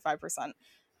 25%.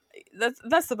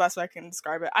 That's the best way I can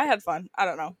describe it. I had fun. I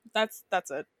don't know. That's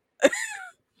it.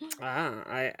 Ah,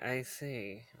 I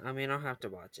see. I mean, I'll have to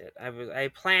watch it. I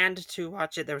planned to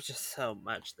watch it. There was just so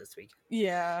much this week,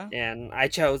 Yeah. and I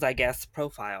chose, I guess,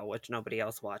 Profile, which nobody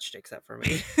else watched except for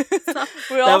me. So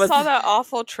We that all was saw that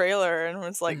awful trailer and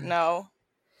was like, no.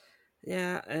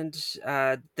 yeah. And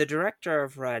the director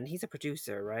of Run, he's a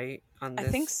producer, right? On I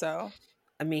think this, so.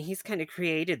 I mean, he's kind of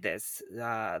created this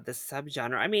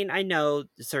subgenre. I mean, I know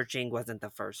Searching wasn't the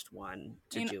first one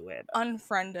I to mean, do it.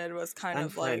 Unfriended was kind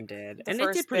of like Unfriended, the and it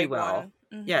did first pretty big well.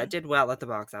 one. Yeah, Hmm. it did well at the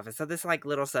box office. So this like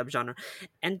little subgenre,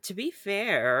 and to be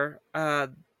fair,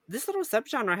 this little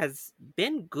subgenre has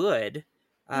been good.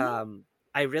 Hmm. Um,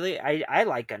 I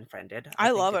like Unfriended. I I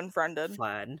think love it's Unfriended.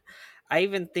 fun. I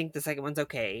even think the second one's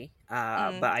okay.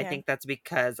 But I Yeah. think that's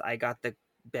because I got the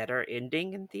better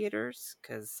ending in theaters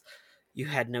because you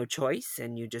had no choice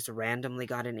and you just randomly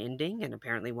got an ending, and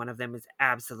apparently one of them is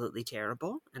absolutely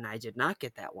terrible, and I did not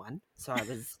get that one. So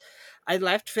I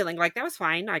left feeling like that was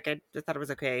fine. Like I just thought it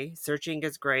was okay. Searching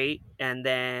is great, and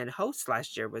then Host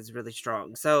last year was really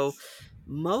strong. So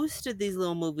most of these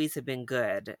little movies have been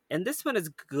good, and this one is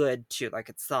good too. Like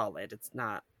it's solid. It's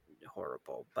not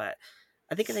horrible, but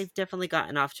I think they've definitely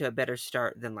gotten off to a better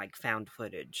start than like found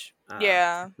footage. For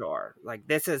Yeah. sure. Like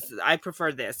this is, I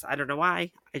prefer this. I don't know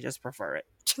why. I just prefer it.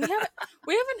 We haven't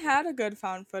we haven't had a good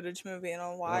found footage movie in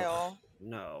a Ugh, while.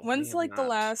 no, we When's have like the not.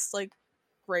 last like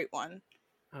great one?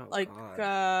 Oh Like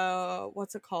God,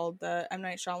 what's it called? The M.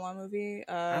 Night Shyamalan movie?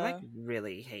 I like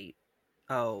really hate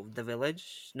Oh, The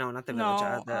Village? No, not The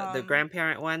Village. No, The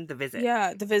grandparent one, The Visit.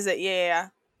 yeah, The Visit. Yeah.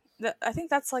 I think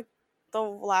that's like the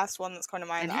last one that's coming to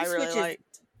mind And that I really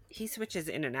liked. he switches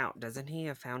in and out, doesn't he?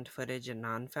 Of found footage and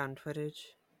non-found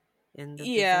footage in The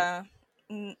Visit. Yeah.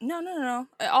 No.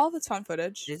 All of it's found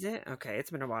footage. Is it? Okay,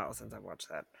 it's been a while since I watched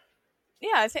that.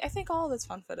 Yeah, I think all of it's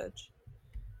found footage.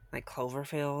 Like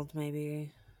Cloverfield,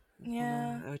 maybe.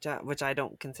 Yeah. Which I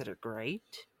don't consider great.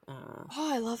 Oh,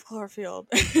 I love Cloverfield.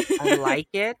 I like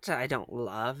it. I don't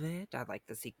love it. I like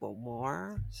the sequel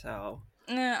more. So,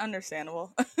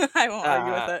 Understandable. I won't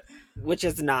argue with uh, it. which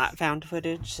is not found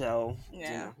footage. So,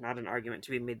 Yeah. not an argument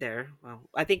to be made there. Well,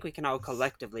 I think we can all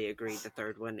collectively agree the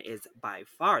third one is by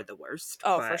far the worst.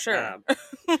 Oh, But, for sure.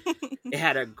 it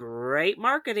had a great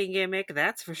marketing gimmick,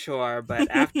 that's for sure. But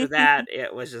after that,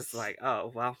 it was just like,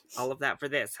 oh, well, all of that for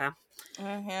this, huh?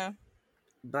 Yeah.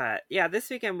 But yeah, this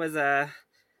weekend was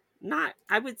not,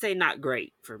 I would say, not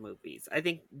great for movies. I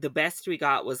think the best we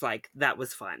got was like, that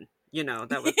was fun.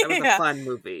 That was a Yeah. fun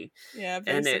movie. Yeah,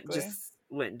 And it basically. just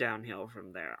went downhill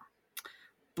from there.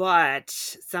 But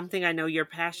something I know you're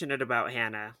passionate about,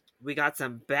 Hannah. We got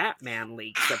some Batman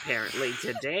leaks apparently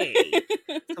today.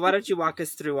 So why don't you walk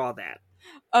us through all that?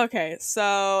 Okay,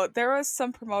 so there was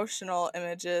some promotional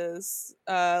images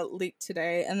leaked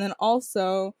today, and then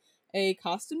also a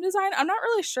costume design. I'm not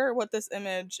really sure what this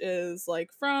image is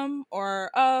like from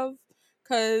or of,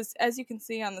 because as you can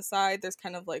see on the side, there's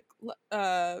kind of like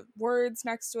words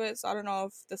next to it. So I don't know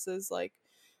if this is like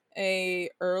a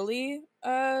early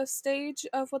stage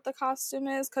of what the costume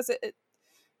is, because it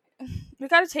we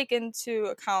got to take into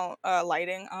account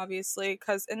lighting, obviously,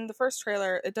 because in the first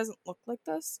trailer it doesn't look like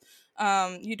this.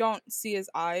 You don't see his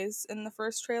eyes in the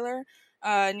first trailer,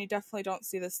 and you definitely don't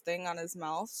see this thing on his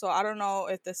mouth. So I don't know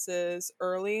if this is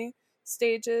early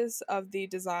stages of the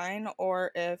design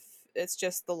or if it's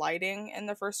just the lighting in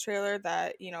the first trailer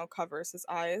that covers his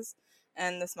eyes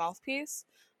and this mouthpiece.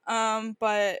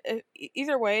 But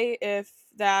either way, if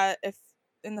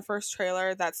in the first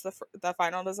trailer that's the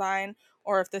final design,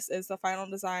 or if this is the final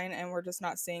design and we're just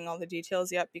not seeing all the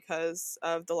details yet because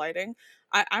of the lighting.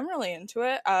 I'm really into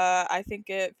it. I think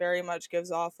it very much gives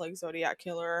off like Zodiac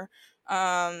Killer.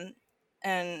 And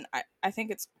I think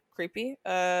it's creepy.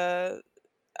 I'm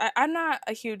not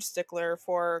a huge stickler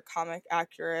for comic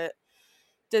accurate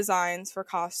designs for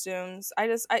costumes.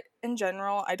 In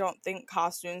general, I don't think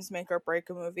costumes make or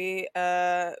break a movie.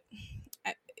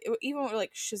 Even with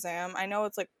like Shazam, I know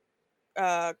it's like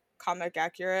comic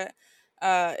accurate.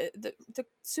 The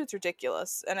suit's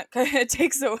ridiculous, and it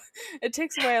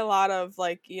takes away a lot of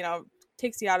like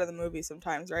takes you out of the movie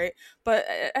sometimes, right? But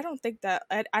I don't think that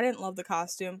I didn't love the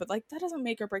costume, but like that doesn't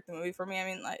make or break the movie for me. I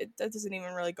mean, like, that doesn't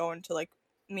even really go into like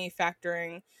me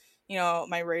factoring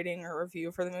my rating or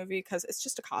review for the movie, because it's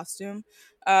just a costume.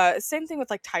 Same thing with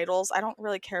like titles. I don't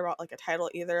really care about like a title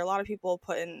either. A lot of people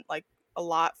put in like a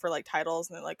lot for like titles,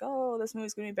 and they're like, oh, this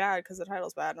movie's gonna be bad because the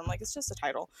title's bad, and I'm like, it's just a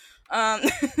title. um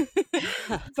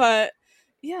but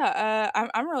yeah,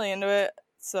 I'm really into it,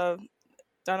 so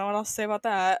don't know what else to say about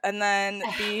that. And then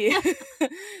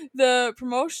the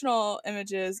promotional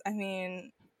images, I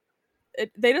mean,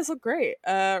 they just look great.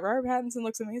 Robert Pattinson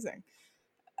looks amazing.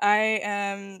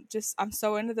 I'm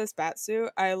so into this bat suit.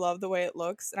 I love the way it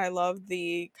looks, and I love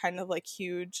the kind of like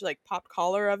huge like pop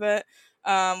collar of it.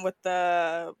 With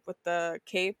the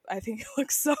cape, I think it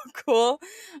looks so cool.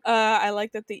 I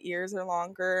like that the ears are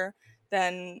longer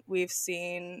than we've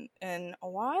seen in a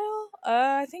while.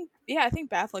 I think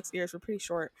Batfleck's ears were pretty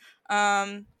short. Yeah,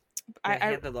 he I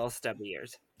had the little stubby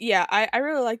ears. Yeah, I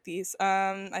really like these.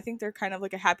 I think they're kind of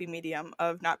like a happy medium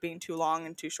of not being too long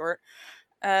and too short.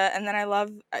 And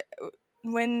then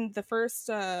when the first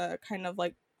kind of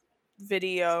like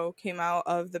video came out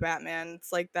of the Batman.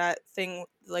 It's like that thing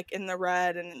like in the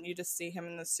red, and you just see him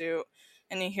in the suit,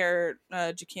 and you hear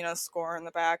Giacchino's score in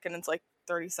the back, and it's like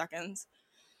 30 seconds.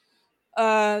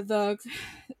 The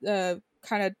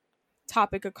kind of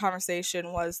topic of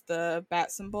conversation was the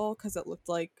bat symbol, because it looked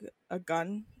like a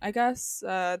gun, I guess.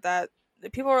 That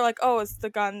people were like, oh, it's the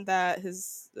gun that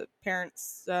his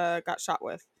parents got shot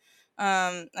with.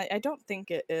 I don't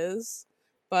think it is,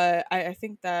 but I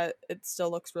think that it still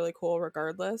looks really cool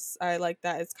regardless. I like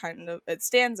that it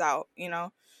stands out,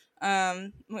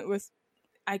 with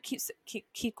I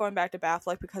keep going back to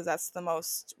Batfleck because that's the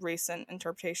most recent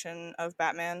interpretation of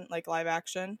Batman, like live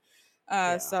action.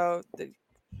 Yeah. So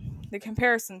the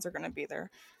comparisons are going to be there.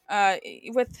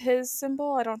 With his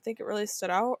symbol, I don't think it really stood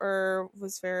out or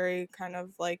was very kind of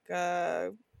like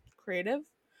creative.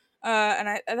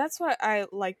 And that's what I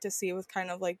like to see with kind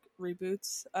of like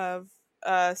reboots of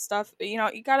stuff.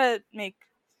 You gotta make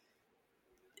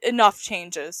enough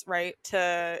changes, right,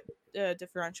 to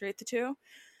differentiate the two.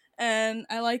 And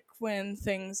I like when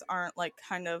things aren't like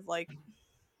kind of like,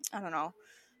 I don't know,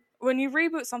 when you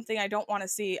reboot something, I don't want to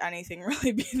see anything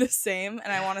really be the same,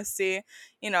 and I want to see,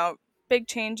 big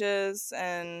changes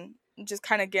and just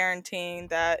kind of guaranteeing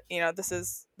that this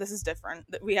is different.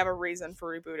 That we have a reason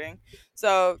for rebooting.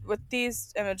 So with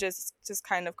these images, it's just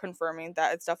kind of confirming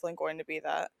that it's definitely going to be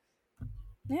that.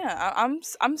 Yeah, I'm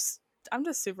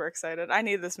just super excited. I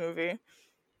need this movie.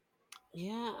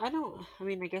 Yeah,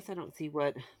 I guess I don't see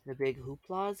what the big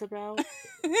hoopla is about,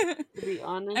 to be I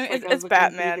honest. mean, Like, I was it's looking through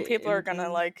Batman. the People are gonna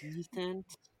images like, you sent.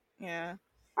 yeah.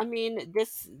 I mean,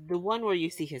 the one where you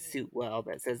see his suit well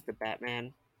that says the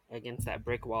Batman against that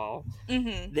brick wall.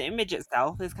 Mhm. The image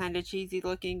itself is kind of cheesy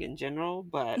looking in general,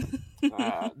 but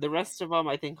the rest of them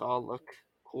I think all look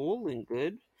cool and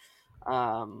good.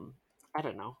 I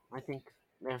don't know. I think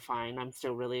they're fine. I'm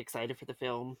still really excited for the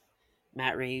film.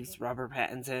 Matt Reeves, Robert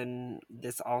Pattinson,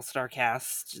 this all-star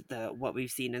cast, the what we've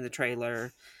seen in the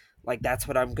trailer, like that's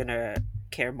what I'm gonna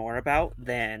care more about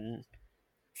than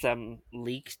some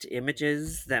leaked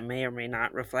images that may or may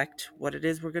not reflect what it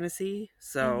is we're gonna see.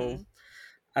 So Mhm.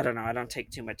 I don't know. I don't take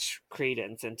too much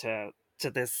credence into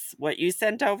this what you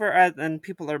sent over, and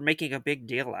people are making a big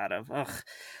deal out of. Ugh,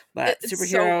 but It's so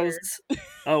superheroes weird.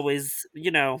 always,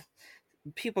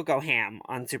 people go ham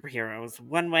on superheroes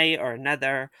one way or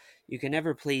another. You can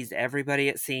never please everybody,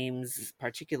 it seems,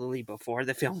 particularly before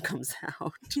the film comes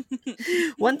out.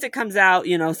 Once it comes out,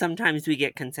 sometimes we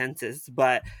get consensus,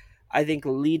 but I think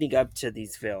leading up to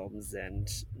these films and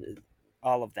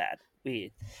all of that,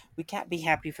 we can't be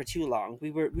happy for too long.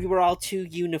 We were all too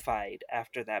unified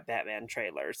after that Batman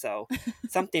trailer, so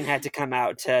something had to come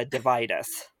out to divide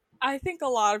us. I think a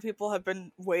lot of people have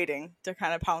been waiting to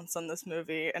kind of pounce on this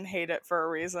movie and hate it for a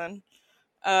reason.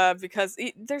 Because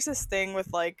there's this thing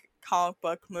with like comic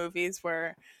book movies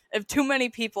where if too many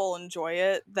people enjoy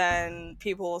it, then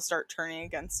people will start turning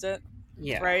against it,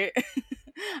 Yeah. right?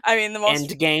 I mean, the most,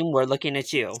 End game, we're looking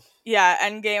at you. yeah,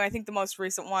 Endgame, I think the most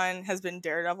recent one has been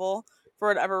Daredevil. For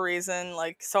whatever reason,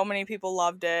 like so many people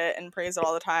loved it and praised it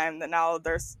all the time that now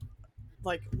there's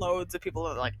like loads of people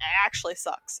that are like, it actually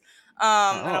sucks.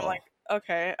 And I'm Oh. like,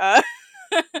 okay.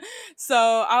 So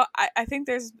I think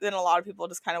there's been a lot of people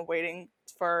just kind of waiting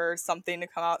for something to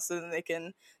come out so that they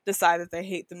can decide that they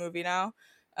hate the movie now.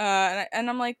 And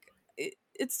I'm like,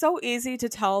 it's so easy to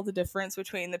tell the difference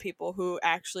between the people who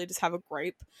actually just have a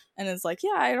gripe and it's like,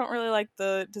 yeah, I don't really like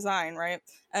the design, right?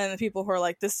 And the people who are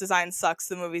like, this design sucks,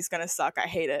 the movie's gonna suck, I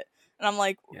hate it. And I'm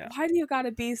like, Yeah. why do you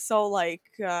gotta be so like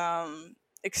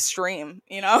extreme,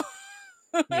 you know?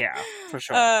 Yeah, for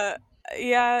sure. uh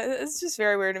yeah, it's just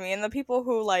very weird to me. And the people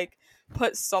who like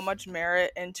put so much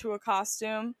merit into a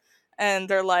costume and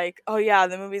they're like, oh yeah,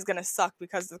 the movie's gonna suck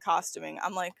because of the costuming.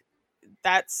 I'm like,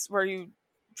 that's where you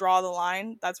draw the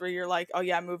line. That's where you're like, oh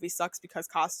yeah, movie sucks because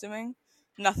costuming,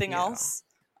 nothing Yeah. else.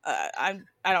 I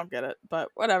don't get it, but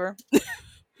whatever.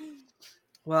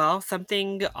 Well,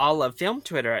 something all of film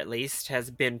Twitter, at least, has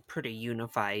been pretty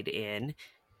unified in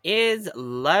is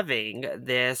loving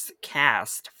this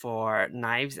cast for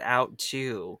Knives Out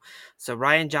 2. So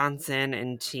Ryan Johnson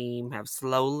and team have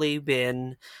slowly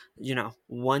been,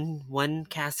 one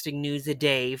casting news a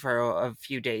day for a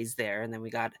few days there, and then we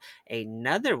got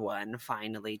another one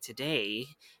finally today.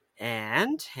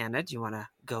 And Hannah, do you want to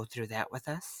go through that with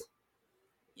us?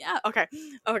 Yeah, okay.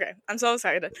 Okay. I'm so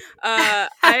excited.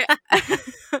 I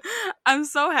I'm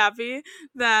so happy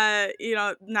that,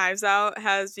 Knives Out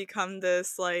has become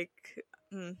this like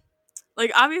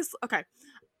obvious okay.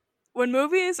 When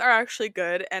movies are actually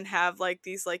good and have like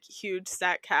these like huge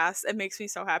stat casts, it makes me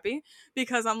so happy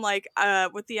because I'm like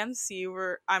with the MCU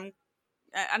where I'm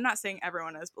not saying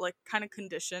everyone is, but like kind of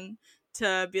conditioned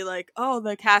to be like, oh,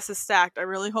 the cast is stacked. I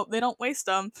really hope they don't waste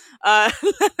them.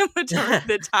 The majority of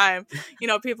the time,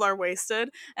 people are wasted,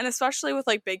 and especially with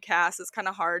like big casts, it's kind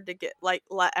of hard to get like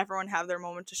let everyone have their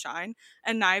moment to shine.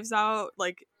 And Knives Out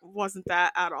like wasn't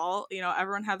that at all.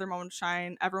 Everyone had their moment to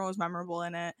shine. Everyone was memorable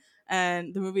in it,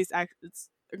 and the movie's it's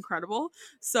incredible.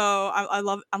 So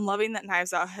I'm loving that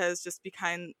Knives Out has just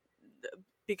become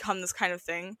this kind of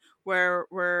thing where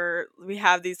we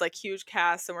have these like huge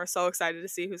casts and we're so excited to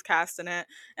see who's cast in it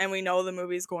and we know the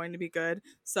movie's going to be good,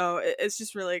 so it's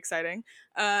just really exciting.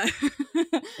 uh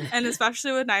and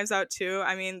especially with Knives Out too,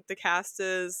 I mean the cast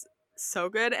is so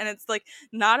good and it's like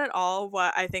not at all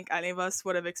what I think any of us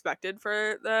would have expected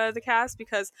for the cast,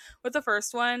 because with the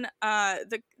first one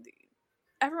the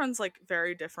everyone's like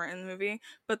very different in the movie,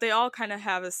 but they all kind of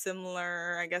have a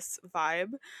similar, I guess,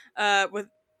 vibe. With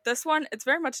this one, it's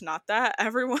very much not that.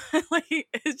 Everyone, like,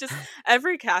 it's just,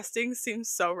 every casting seems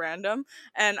so random,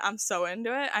 and I'm so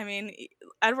into it. I mean,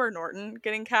 Edward Norton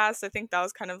getting cast, I think that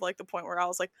was kind of like the point where I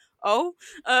was like, oh,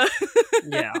 uh,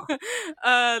 Yeah.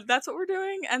 that's what we're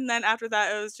doing. And then after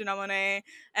that, it was Janelle Monáe,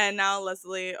 and now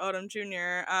Leslie Odom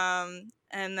Jr.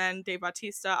 And then Dave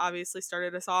Bautista obviously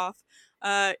started us off.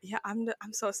 Yeah, I'm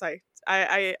so psyched.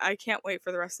 I can't wait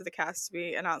for the rest of the cast to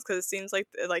be announced, because it seems like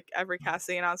every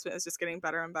casting announcement is just getting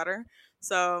better and better.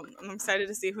 So I'm excited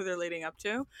to see who they're leading up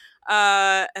to.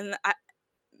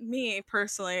 Me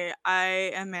personally,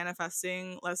 I am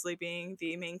manifesting Leslie being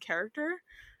the main character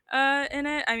in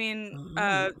it. I mean,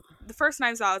 the first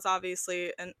Knives Out is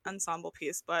obviously an ensemble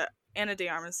piece, but Anna de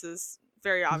Armas is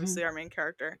very obviously our main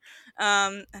character.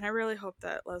 And I really hope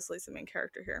that Leslie's the main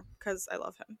character here, because I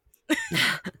love him.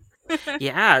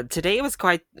 Yeah, today was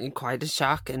quite a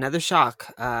shock, another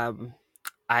shock.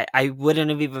 I wouldn't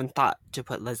have even thought to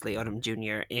put Leslie Odom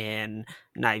Jr. in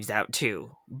Knives Out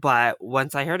 2, but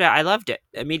once I heard it, I loved it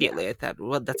immediately. I thought,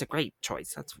 well, that's a great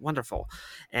choice. That's wonderful,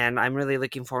 and I'm really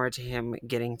looking forward to him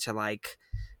getting to like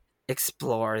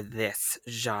explore this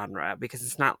genre, because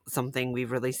it's not something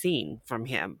we've really seen from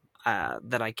him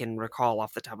that I can recall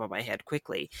off the top of my head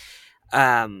quickly.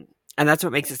 And that's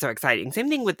what makes it so exciting. Same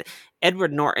thing with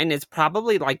Edward Norton, is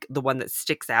probably like the one that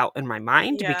sticks out in my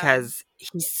mind, Yeah. because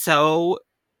he's so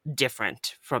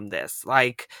different from this.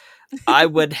 Like, I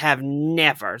would have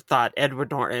never thought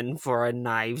Edward Norton for a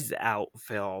Knives Out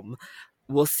film.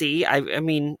 We'll see. I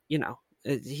mean,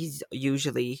 he's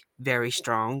usually very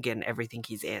strong in everything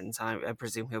he's in, so I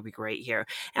presume he'll be great here.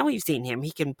 And we've seen him;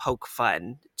 he can poke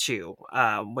fun too,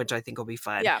 which I think will be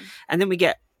fun. Yeah. And then we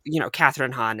get,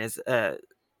 Catherine Hahn is a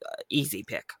easy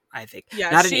pick. I think, Yeah,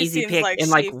 not an she easy seems pick like in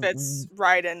she like fits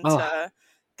right into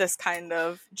this kind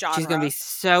of genre. she's gonna be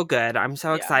so good. I'm so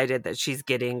Yeah. excited that she's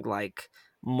getting like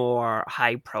more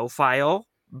high profile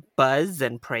buzz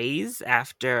and praise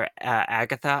after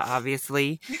Agatha,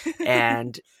 obviously,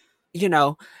 and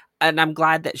and I'm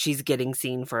glad that she's getting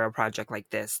seen for a project like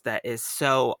this that is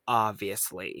so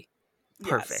obviously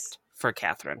perfect for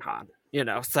Catherine Hahn.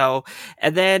 So,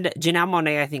 and then Janelle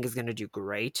Monáe, I think, is going to do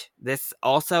great. This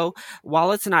also,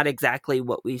 while it's not exactly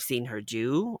what we've seen her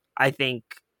do, I think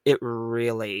it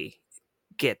really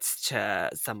gets to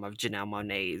some of Janelle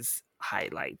Monáe's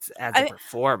highlights as a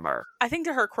performer. I think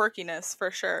to her quirkiness, for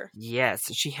sure.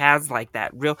 Yes, she has like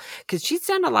that real, because she's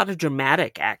done a lot of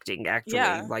dramatic acting, actually.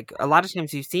 Yeah. Like, a lot of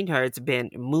times you've seen her, it's been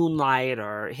Moonlight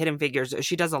or Hidden Figures.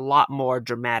 She does a lot more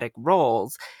dramatic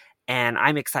roles. And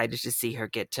I'm excited to see her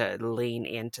get to lean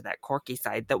into that quirky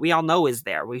side that we all know is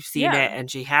there. We've seen it, and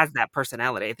she has that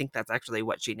personality. I think that's actually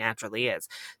what she naturally is.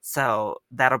 So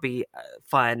that'll be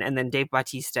fun. And then Dave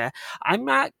Bautista, I'm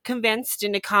not convinced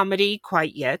in a comedy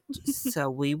quite yet. So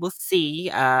we will see.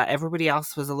 Everybody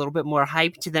else was a little bit more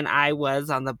hyped than I was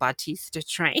on the Bautista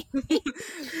train.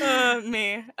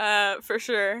 Me, for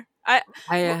sure.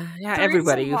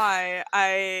 Everybody. Reason why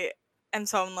I am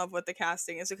so in love with the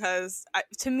casting is because,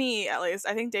 to me at least,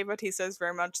 I think Dave Bautista is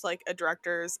very much like a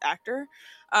director's actor.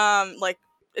 Like,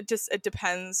 it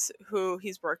depends who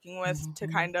he's working with to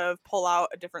kind of pull out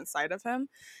a different side of him.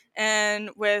 And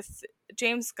with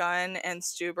James Gunn and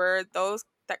Stuber,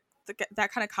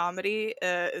 that kind of comedy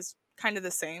is kind of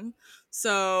the same.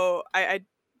 So I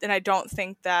don't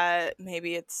think that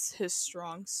maybe it's his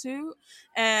strong suit.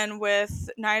 And with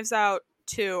Knives Out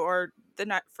 2, or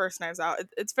the first Knives Out,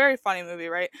 it's a very funny movie,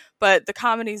 right? But the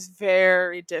comedy's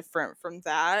very different from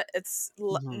that. It's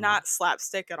not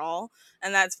slapstick at all,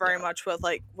 and that's very much with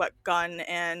like what Gunn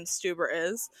and Stuber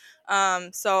is.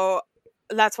 So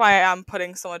that's why I'm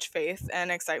putting so much faith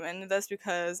and excitement into this,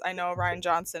 because I know Rian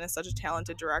Johnson is such a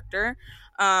talented director.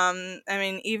 I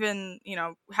mean, even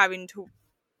having to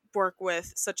work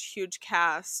with such a huge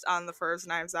cast on the first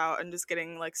Knives Out and just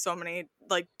getting like so many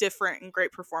like different and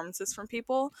great performances from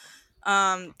people,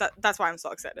 that's why I'm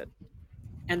so excited.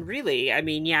 And really, I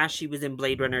mean, yeah, she was in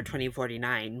Blade Runner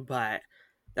 2049, but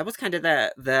that was kind of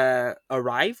the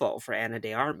arrival for Anna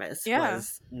de Armas,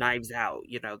 was Knives Out.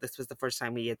 This was the first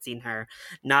time we had seen her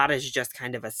not as just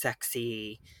kind of a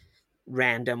sexy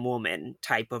random woman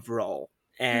type of role.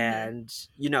 And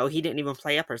he didn't even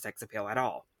play up her sex appeal at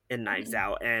all in Knives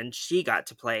Out, and she got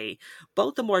to play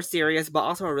both a more serious but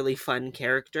also a really fun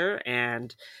character,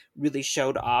 and really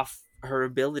showed off her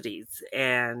abilities.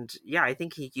 And yeah, I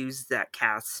think he used that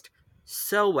cast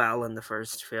so well in the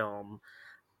first film,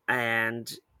 and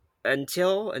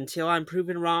until I'm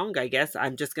proven wrong, I guess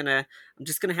I'm just gonna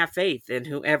have faith in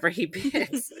whoever he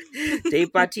picks.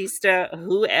 Dave Bautista,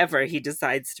 whoever he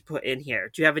decides to put in here.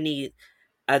 Do you have any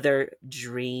other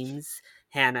dreams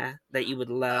Hannah, that you would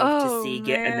love to Oh see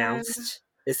get man. announced,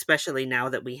 especially now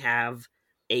that we have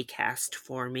a cast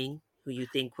forming who you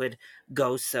think would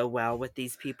go so well with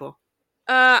these people?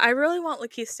 I really want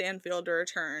Lakeith Stanfield to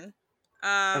return.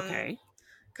 Okay.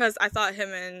 Because I thought him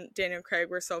and Daniel Craig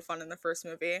were so fun in the first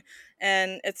movie,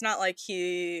 and it's not like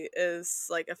he is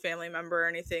like a family member or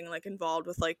anything like involved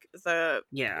with like the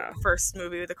Yeah. first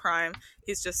movie with the crime.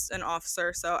 He's just an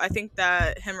officer, so I think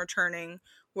that him returning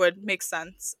would make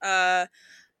sense. But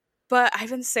I've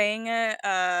been saying it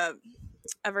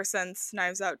ever since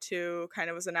Knives Out 2 kind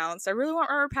of was announced. I really want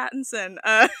Robert Pattinson.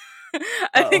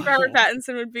 I think Robert Oh.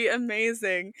 Pattinson would be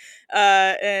amazing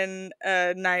in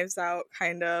a Knives Out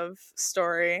kind of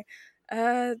story.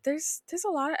 There's a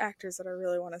lot of actors that I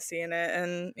really want to see in it,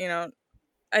 and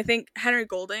I think Henry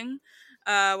Golding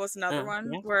was another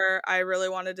one Yeah. where I really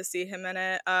wanted to see him in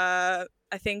it. I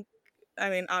think, I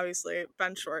mean, obviously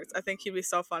Ben Schwartz. I think he'd be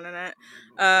so fun in it.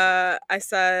 I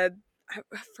said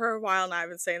for a while now I've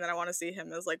been saying that I want to see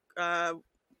him as like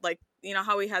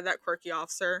how we had that quirky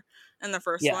officer in the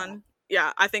first Yeah. one.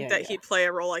 Yeah, I think that Yeah. he'd play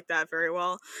a role like that very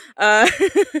well.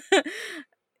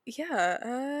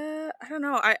 Yeah, I don't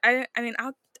know. I mean,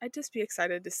 I'd just be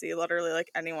excited to see literally like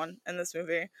anyone in this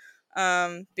movie,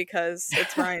 because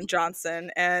it's Ryan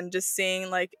Johnson, and just seeing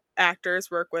like actors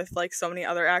work with like so many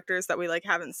other actors that we like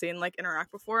haven't seen like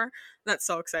interact before. That's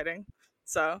so exciting.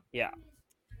 So Yeah.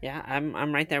 Yeah,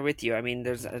 I'm right there with you. I mean,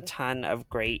 there's a ton of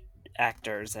great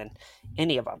actors, and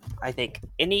any of them, I think,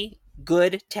 any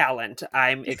good talent,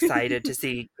 I'm excited to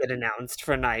see get announced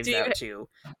for do Knives you Out too.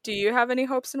 do you have any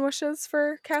hopes and wishes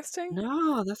for casting?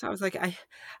 No, that's what I was like.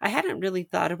 I hadn't really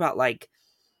thought about like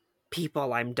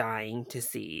people I'm dying to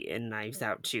see in Knives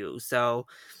Out too. So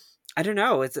I don't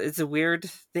know. It's a weird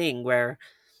thing where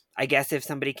I guess if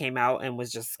somebody came out and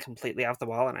was just completely off the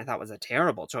wall and I thought was a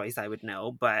terrible choice, I would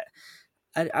know. But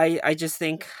I just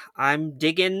think I'm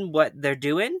digging what they're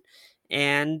doing,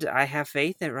 and I have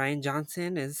faith that Ryan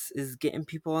Johnson is getting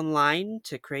people in line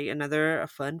to create another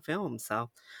fun film. So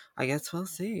I guess we'll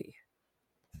see.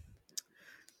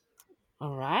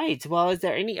 All right. Well, is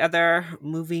there any other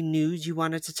movie news you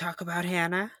wanted to talk about,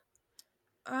 Hannah?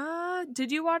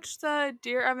 Did you watch the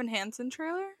Dear Evan Hansen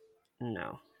trailer?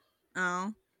 No.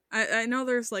 Oh, I know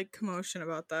there's like commotion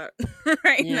about that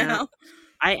right Yeah. now.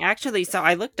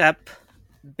 I looked up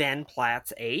Ben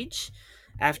Platt's age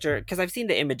after, because I've seen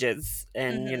the images,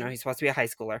 and Mhm. he's supposed to be a high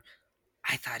schooler.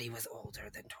 I thought he was older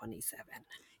than 27.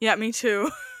 Yeah, me too.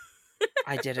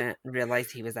 I didn't realize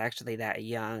he was actually that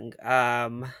young.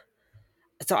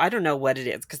 So I don't know what it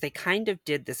is, because they kind of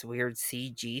did this weird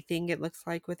CG thing, it looks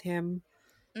like, with him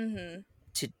Mhm.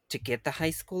 to get the high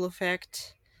school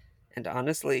effect. And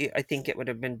honestly, I think it would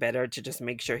have been better to just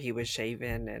make sure he was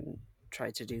shaven and try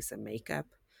to do some makeup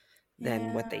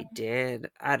than what Yeah. they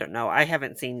did. I don't know. I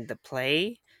haven't seen the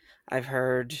play. I've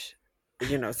heard,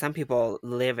 some people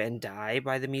live and die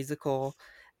by the musical.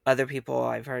 Other people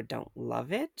I've heard don't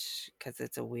love it because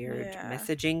it's a weird Yeah.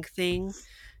 messaging thing.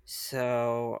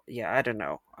 So yeah, I don't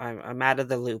know. I'm out of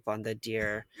the loop on the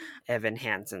Dear Evan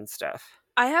Hansen stuff.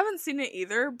 I haven't seen it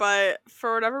either, but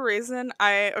for whatever reason,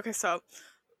 so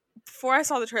before I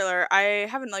saw the trailer, I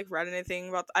haven't like read anything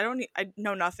about. I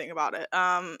know nothing about it.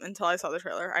 Until I saw the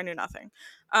trailer, I knew nothing.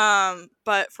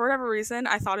 But for whatever reason,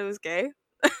 I thought it was gay.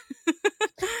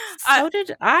 I So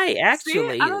did I see. I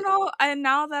actually. don't know. And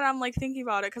now that I'm like thinking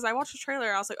about it, because I watched the trailer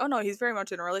and I was like, oh no, he's very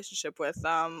much in a relationship with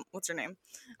what's her name,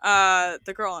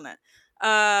 the girl in it.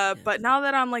 But now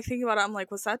that I'm like thinking about it, I'm like,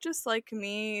 was that just like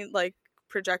me like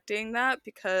projecting that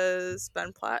because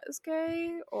Ben Platt is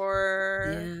gay,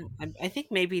 or Yeah, I think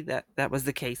maybe that was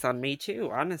the case on me too,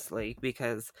 honestly,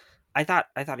 because I thought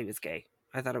he was gay.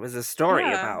 I thought it was a story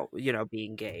yeah, about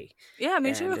being gay, yeah, me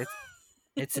and too.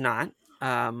 it's not.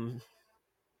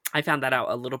 I found that out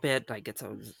a little bit. Like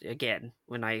again,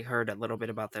 when I heard a little bit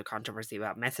about the controversy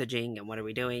about messaging and what are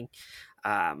we doing,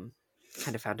 um,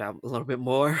 kind of found out a little bit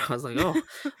more. I was like, oh,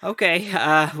 okay.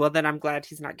 Well, then I'm glad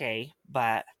he's not gay.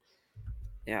 But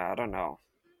yeah, I don't know.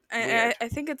 I, Weird. I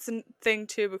think it's a thing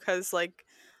too because like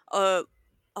uh,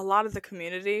 a lot of the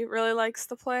community really likes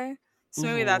the play, so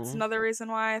maybe that's Hmm. another reason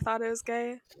why I thought it was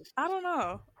gay. I don't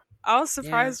know. I was Yeah.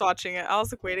 surprised watching it. I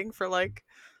was like waiting for like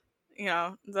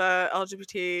the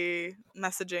LGBT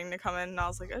messaging to come in, and I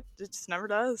was like, it just never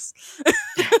does.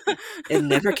 It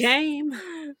never came.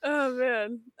 Oh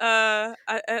man. I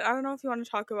don't know if you want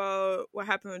to talk about what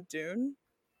happened with Dune.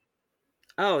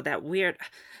 Oh, that weird.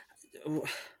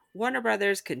 Warner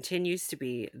Brothers continues to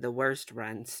be the worst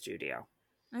run studio.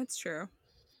 That's true.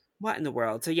 What in the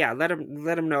world? So yeah, let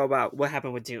them know about what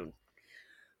happened with Dune.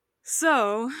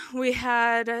 So we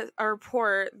had a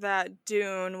report that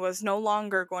Dune was no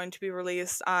longer going to be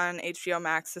released on HBO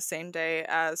Max the same day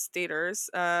as theaters,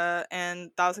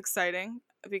 and that was exciting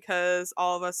because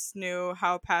all of us knew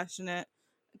how passionate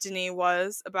Denis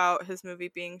was about his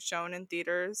movie being shown in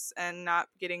theaters and not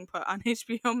getting put on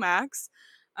HBO Max.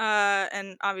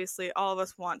 And obviously, all of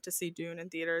us want to see Dune in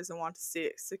theaters and want to see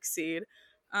it succeed.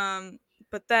 Um,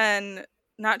 but then,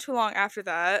 not too long after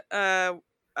that,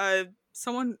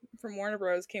 someone from Warner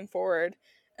Bros. Came forward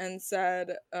and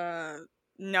said,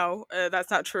 no,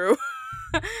 that's not true.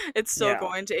 It's still Yeah.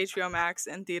 going to HBO Max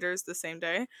and theaters the same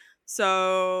day.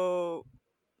 So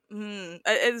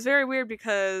it's very weird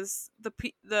because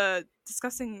the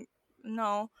discussing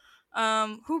no,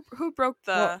 who broke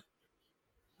Well,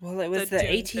 the it was the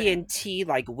Dune thing AT&T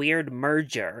like weird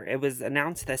merger. It was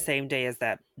announced the same day as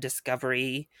that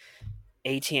Discovery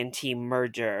AT&T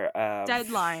merger of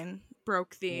deadline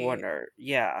broke the Warner.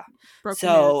 Yeah. news,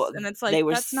 So and it's they like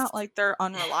were that's not like they're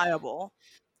unreliable.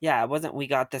 yeah, it wasn't we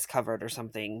got this covered or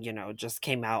something, just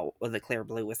came out with a clear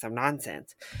blue with some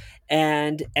nonsense.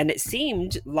 And it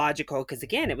seemed logical because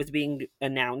again, it was being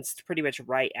announced pretty much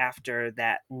right after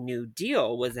that new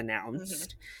deal was Hmm.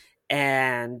 announced.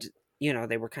 And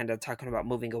they were kind of talking about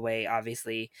moving away,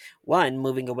 obviously,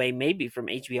 moving away maybe from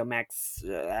HBO Max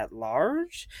at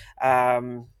large,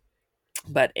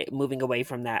 but moving away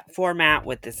from that format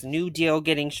with this new deal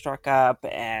getting struck up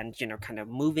and kind of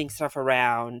moving stuff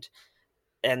around.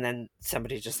 And then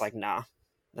somebody's just like, nah,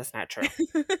 that's not true.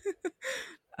 And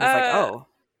it's like, uh, oh,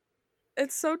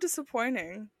 it's so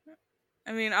disappointing.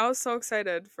 I mean, I was so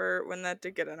excited for when that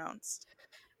did get announced.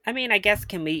 I mean, I guess,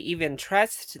 can we even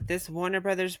trust this Warner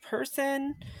Brothers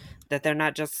person that they're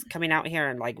not just coming out here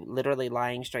and like literally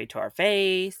lying straight to our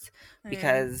face? I mean,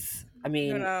 Because, I who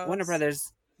mean, Warner knows?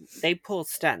 Brothers, they pull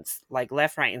stunts like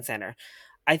left, right, and center.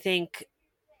 I think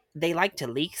they like to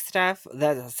leak stuff.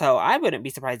 So I wouldn't be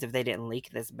surprised if they didn't leak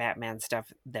this Batman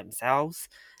stuff themselves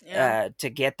Yeah. to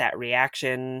get that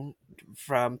reaction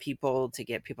from people, to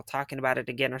get people talking about it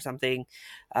again or something.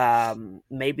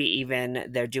 Maybe even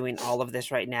they're doing all of this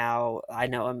right now. I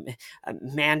know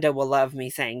Amanda will love me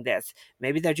saying this.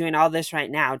 Maybe they're doing all this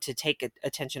right now to take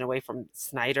attention away from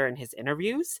Snyder and his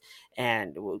interviews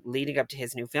and leading up to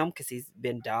his new film, because he's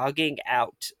been dogging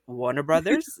out Warner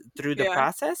Brothers through the Yeah.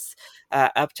 process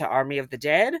up to Army of the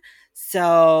Dead.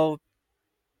 So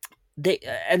they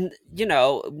and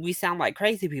we sound like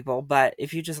crazy people, but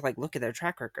if you just like look at their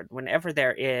track record, whenever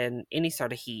they're in any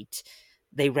sort of heat,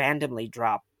 they randomly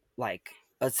drop like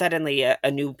suddenly a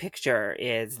new picture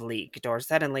is leaked, or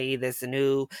suddenly this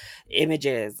new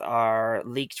images are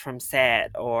leaked from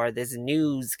set, or this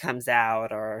news comes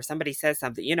out, or somebody says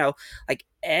something, like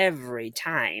every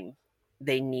time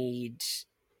they need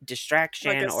Like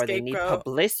distraction a or they need scapegoat.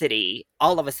 publicity,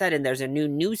 all of a sudden there's a new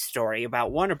news story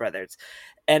about Warner Brothers.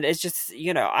 And it's just,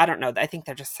 I don't know, I think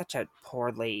they're just such a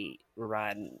poorly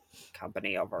run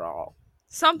company overall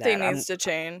Something that needs to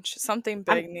change. Something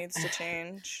I'm big needs to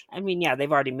change. I mean, yeah,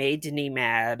 they've already made Denis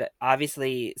mad.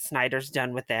 Obviously, Snyder's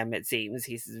done with them, it seems.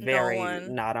 He's very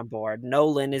Nolan. not on board.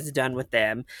 Nolan is done with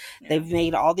them. Yeah. They've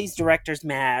made all these directors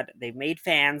mad. They've made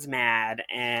fans mad.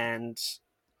 And,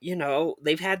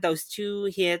 they've had those two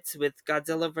hits with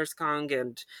Godzilla vs. Kong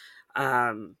and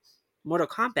Mortal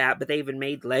Kombat, but they even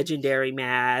made Legendary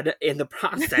mad in the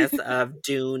process of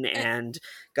Dune and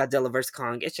Godzilla vs.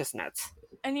 Kong. It's just nuts.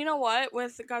 And you know what?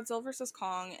 With Godzilla vs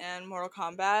Kong and Mortal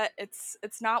Kombat, it's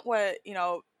not what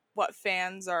what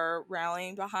fans are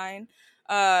rallying behind,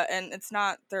 and it's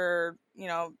not their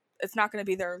it's not going to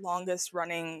be their longest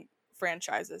running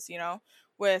franchises.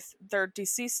 With their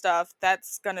DC stuff,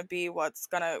 that's going to be what's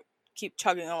going to keep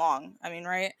chugging along. I mean,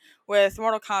 right? With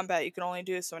Mortal Kombat, you can only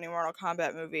do so many Mortal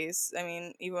Kombat movies. I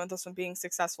mean, even with this one being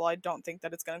successful, I don't think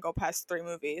that it's going to go past 3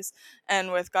 movies.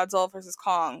 And with Godzilla vs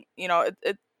Kong,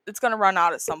 it's going to run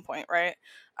out at some point, right?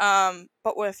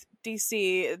 But with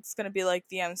DC, it's going to be like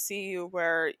the MCU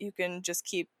where you can just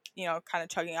keep, kind of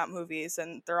chugging out movies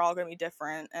and they're all going to be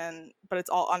different but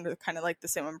it's all under kind of like the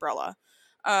same umbrella.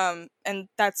 And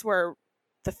that's where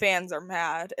the fans are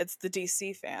mad. It's the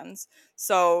DC fans.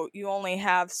 So you only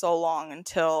have so long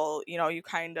until, you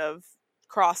kind of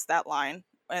cross that line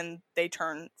and they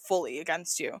turn fully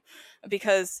against you.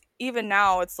 Because even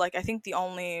now, it's like, I think the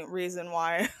only reason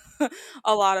why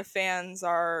a lot of fans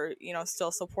are,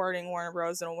 still supporting Warner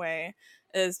Bros. In a way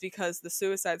is because the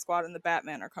Suicide Squad and the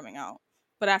Batman are coming out.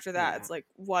 But after that, Yeah. it's like,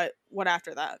 what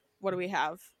after that? What do we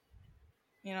have?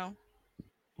 You know?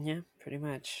 Yeah, pretty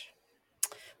much.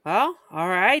 Well, all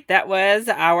right. That was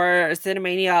our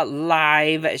Cinemania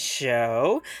live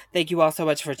show. Thank you all so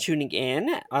much for tuning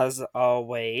in, as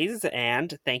always.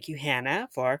 And thank you, Hannah,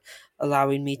 for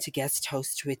allowing me to guest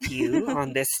host with you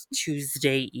on this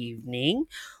Tuesday evening.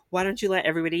 Why don't you let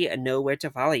everybody know where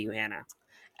to follow you, Hannah?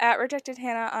 At Rejected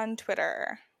Hannah on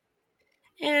Twitter.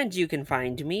 And you can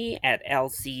find me at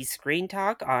LC Screen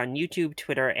Talk on YouTube,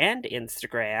 Twitter, and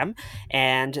Instagram.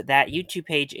 And that YouTube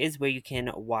page is where you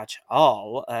can watch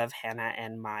all of Hannah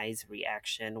and Mai's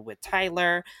reaction with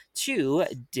Tyler to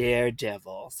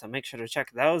Daredevil. So make sure to check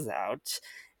those out.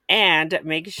 And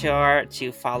make sure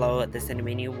to follow the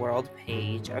Cinemania World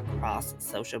page across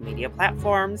social media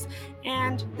platforms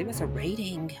and leave us a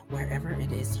rating wherever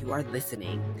it is you are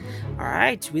listening. All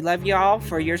right, we love you all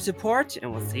for your support,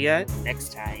 and we'll see you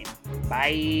next time.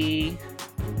 Bye.